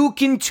 and you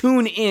can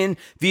tune in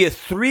via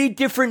 3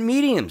 different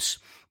mediums: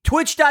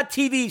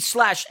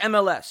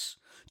 twitch.tv/MLS,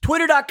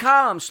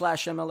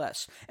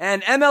 twitter.com/MLS,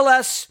 and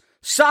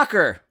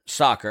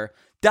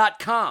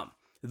MLSsoccer.com.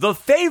 The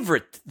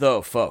favorite,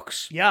 though,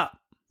 folks. Yeah.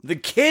 The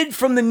kid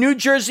from the New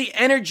Jersey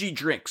Energy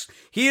Drinks.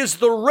 He is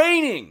the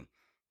reigning,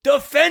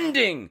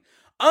 defending,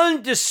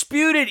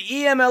 undisputed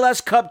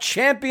EMLS Cup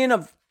champion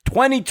of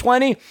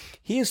 2020.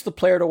 he is the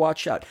player to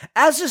watch out.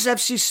 As is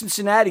FC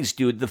Cincinnati's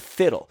dude, the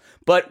fiddle.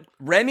 But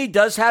Remy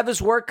does have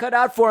his work cut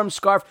out for him,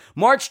 Scarf.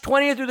 March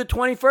 20th through the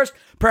 21st,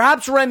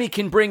 perhaps Remy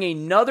can bring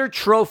another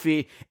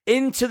trophy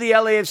into the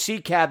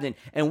LAFC cabinet,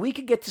 and we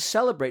could get to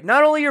celebrate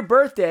not only your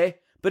birthday,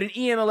 but an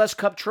EMLS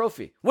Cup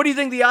trophy. What do you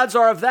think the odds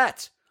are of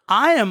that?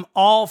 I am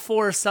all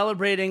for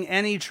celebrating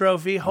any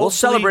trophy. Hopefully, we'll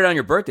celebrate on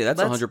your birthday. That's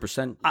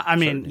 100%. I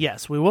mean,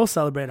 yes, we will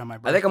celebrate on my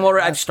birthday. I think I'm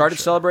already. I've started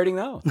celebrating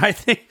now. I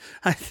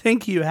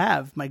think you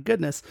have. My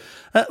goodness.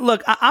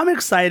 Look, I'm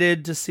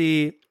excited to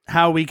see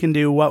how we can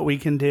do what we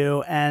can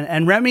do,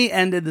 and Remy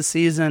ended the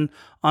season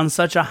on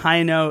such a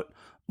high note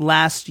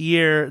last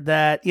year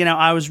that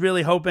I was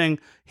really hoping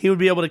he would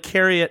be able to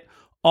carry it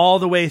all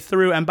the way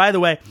through. And by the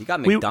way, you got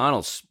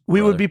McDonald's.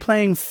 We would be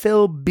playing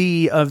Phil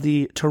B of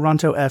the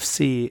Toronto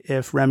FC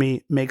if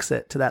Remy makes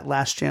it to that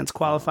last chance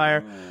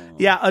qualifier.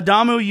 Yeah,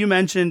 Adamu, you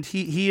mentioned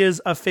he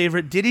is a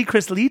favorite. Didi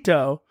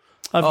Crislito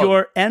of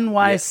your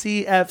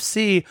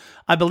NYCFC.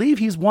 I believe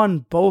he's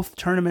won both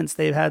tournaments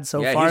they've had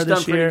so far he's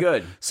this done year. Pretty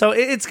good. So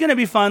it's going to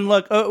be fun.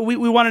 Look, we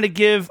wanted to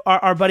give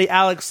our buddy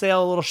Alex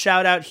Sale a little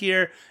shout out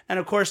here. And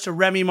of course to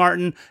Remy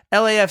Martin,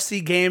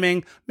 LAFC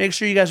Gaming. Make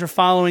sure you guys are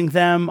following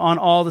them on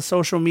all the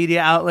social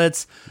media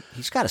outlets.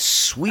 He's got a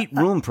sweet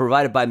room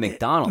provided by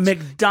McDonald's.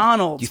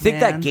 McDonald's, Do you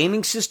think that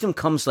gaming system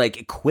comes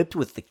equipped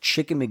with the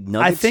chicken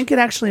McNuggets? I think it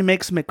actually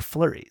makes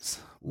McFlurries.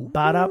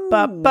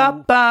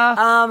 Ba-da-ba-ba-ba.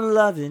 I'm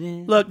loving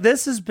it. Look,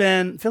 this has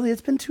been, Philly,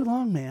 it's been too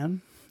long,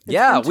 man.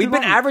 We've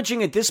been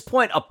averaging at this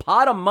point a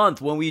pod a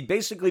month when we'd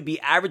basically be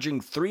averaging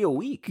 3 a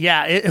week.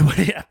 Yeah,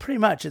 pretty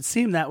much. It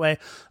seemed that way.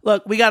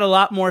 Look, we got a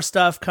lot more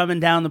stuff coming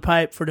down the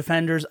pipe for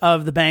Defenders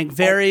of the Bank.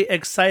 Very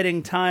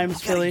exciting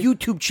times, Philly. We got a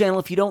YouTube channel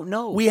if you don't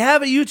know. We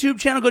have a YouTube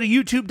channel. Go to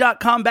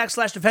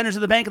youtube.com/Defenders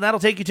of the Bank, and that'll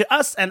take you to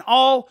us and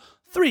all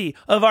 3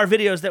 of our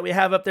videos that we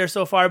have up there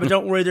so far, but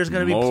don't worry, there's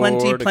going to be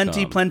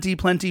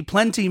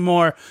plenty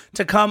more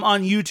to come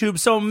on YouTube.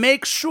 So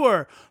make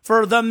sure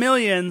for the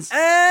millions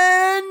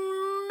and millions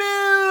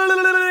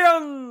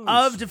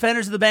of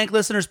Defenders of the Bank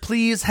listeners,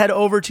 please head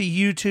over to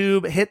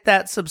YouTube, hit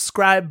that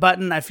subscribe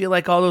button. I feel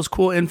like all those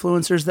cool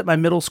influencers that my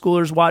middle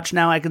schoolers watch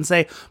now, I can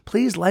say,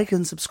 please like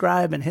and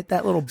subscribe and hit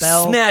that little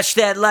bell. Smash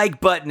that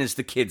like button, as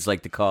the kids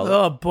like to call it.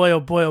 Oh boy,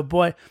 oh boy, oh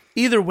boy.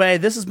 Either way,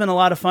 this has been a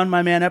lot of fun,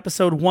 my man.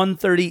 Episode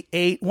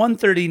 138,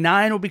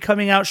 139 will be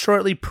coming out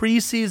shortly.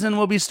 Preseason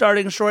will be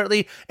starting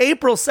shortly.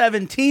 April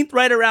 17th,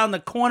 right around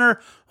the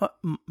corner.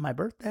 My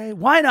birthday?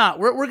 Why not?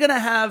 We're going to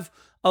have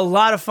a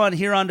lot of fun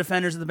here on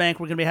Defenders of the Bank.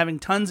 We're going to be having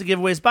tons of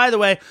giveaways. By the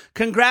way,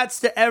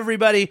 congrats to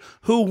everybody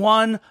who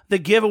won the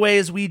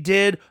giveaways we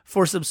did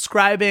for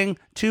subscribing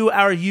to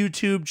our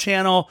YouTube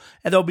channel.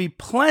 And there'll be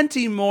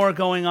plenty more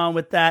going on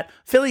with that.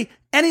 Philly,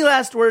 any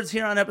last words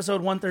here on episode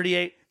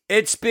 138?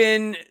 It's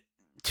been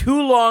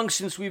too long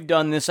since we've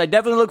done this. I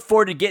definitely look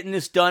forward to getting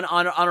this done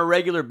on a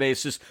regular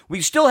basis.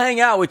 We still hang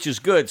out, which is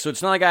good, so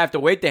it's not like I have to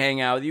wait to hang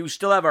out with you. We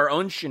still have our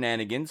own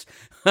shenanigans.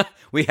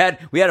 we had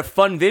a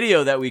fun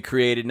video that we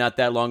created not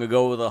that long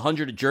ago with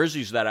 100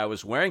 jerseys that I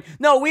was wearing.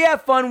 No, we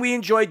have fun. We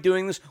enjoyed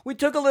doing this. We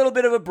took a little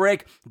bit of a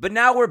break, but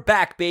now we're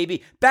back,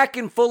 baby. Back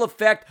in full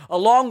effect,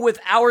 along with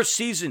our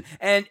season.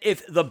 And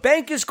if the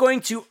bank is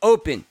going to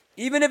open,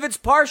 even if it's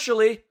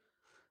partially,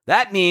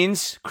 that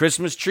means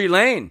Christmas Tree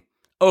Lane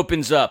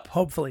opens up.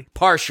 Hopefully.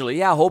 Partially.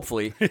 Yeah,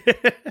 hopefully.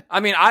 I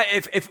mean,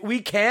 if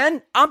we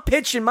can, I'm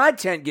pitching my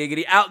tent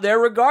giggity out there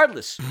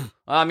regardless.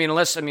 I don't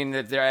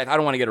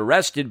want to get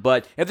arrested,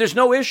 but if there's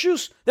no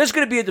issues, there's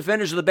going to be a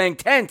Defenders of the Bank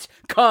tent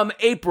come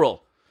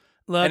April.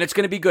 Look, and it's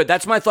going to be good.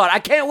 That's my thought. I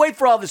can't wait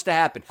for all this to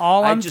happen.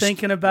 All I'm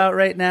thinking about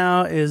right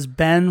now is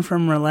Ben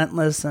from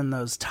Relentless and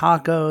those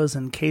tacos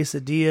and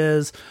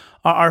quesadillas.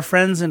 Our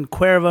friends in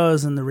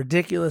Cuervos and the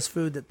ridiculous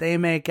food that they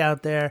make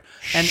out there.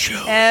 And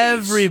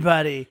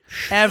everybody,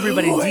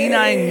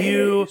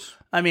 D9U,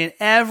 I mean,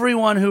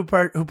 everyone who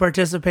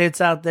participates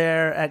out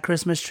there at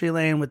Christmas Tree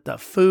Lane with the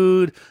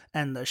food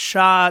and the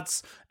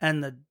shots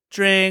and the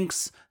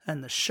drinks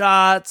and the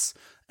shots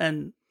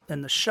and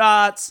the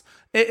shots.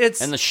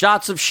 It's and the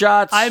shots of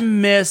shots. I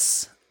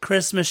miss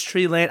Christmas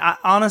Tree Lane. I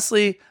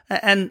honestly,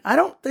 and I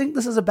don't think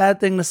this is a bad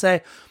thing to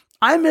say,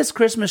 I miss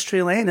Christmas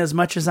Tree Lane as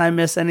much as I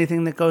miss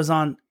anything that goes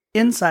on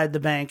inside the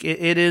bank.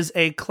 It is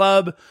a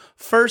club,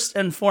 first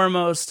and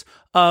foremost,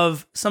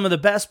 of some of the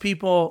best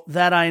people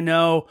that I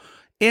know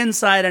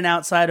inside and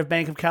outside of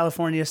Bank of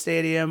California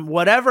Stadium.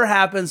 Whatever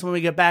happens when we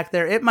get back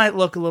there, it might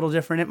look a little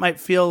different. It might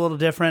feel a little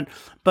different,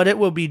 but it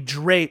will be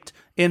draped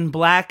in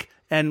black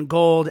and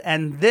gold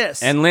and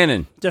this. And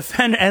linen.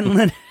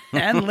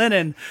 And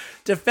linen.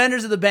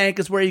 Defenders of the Bank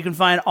is where you can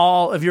find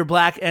all of your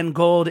black and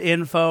gold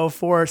info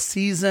for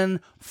season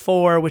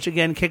 4, which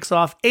again kicks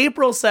off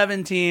April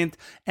 17th.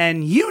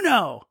 And you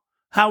know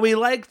how we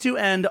like to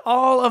end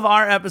all of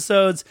our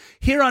episodes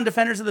here on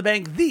Defenders of the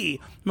Bank,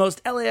 the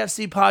most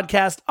LAFC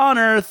podcast on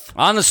earth.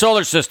 On the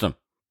solar system.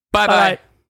 Bye-bye.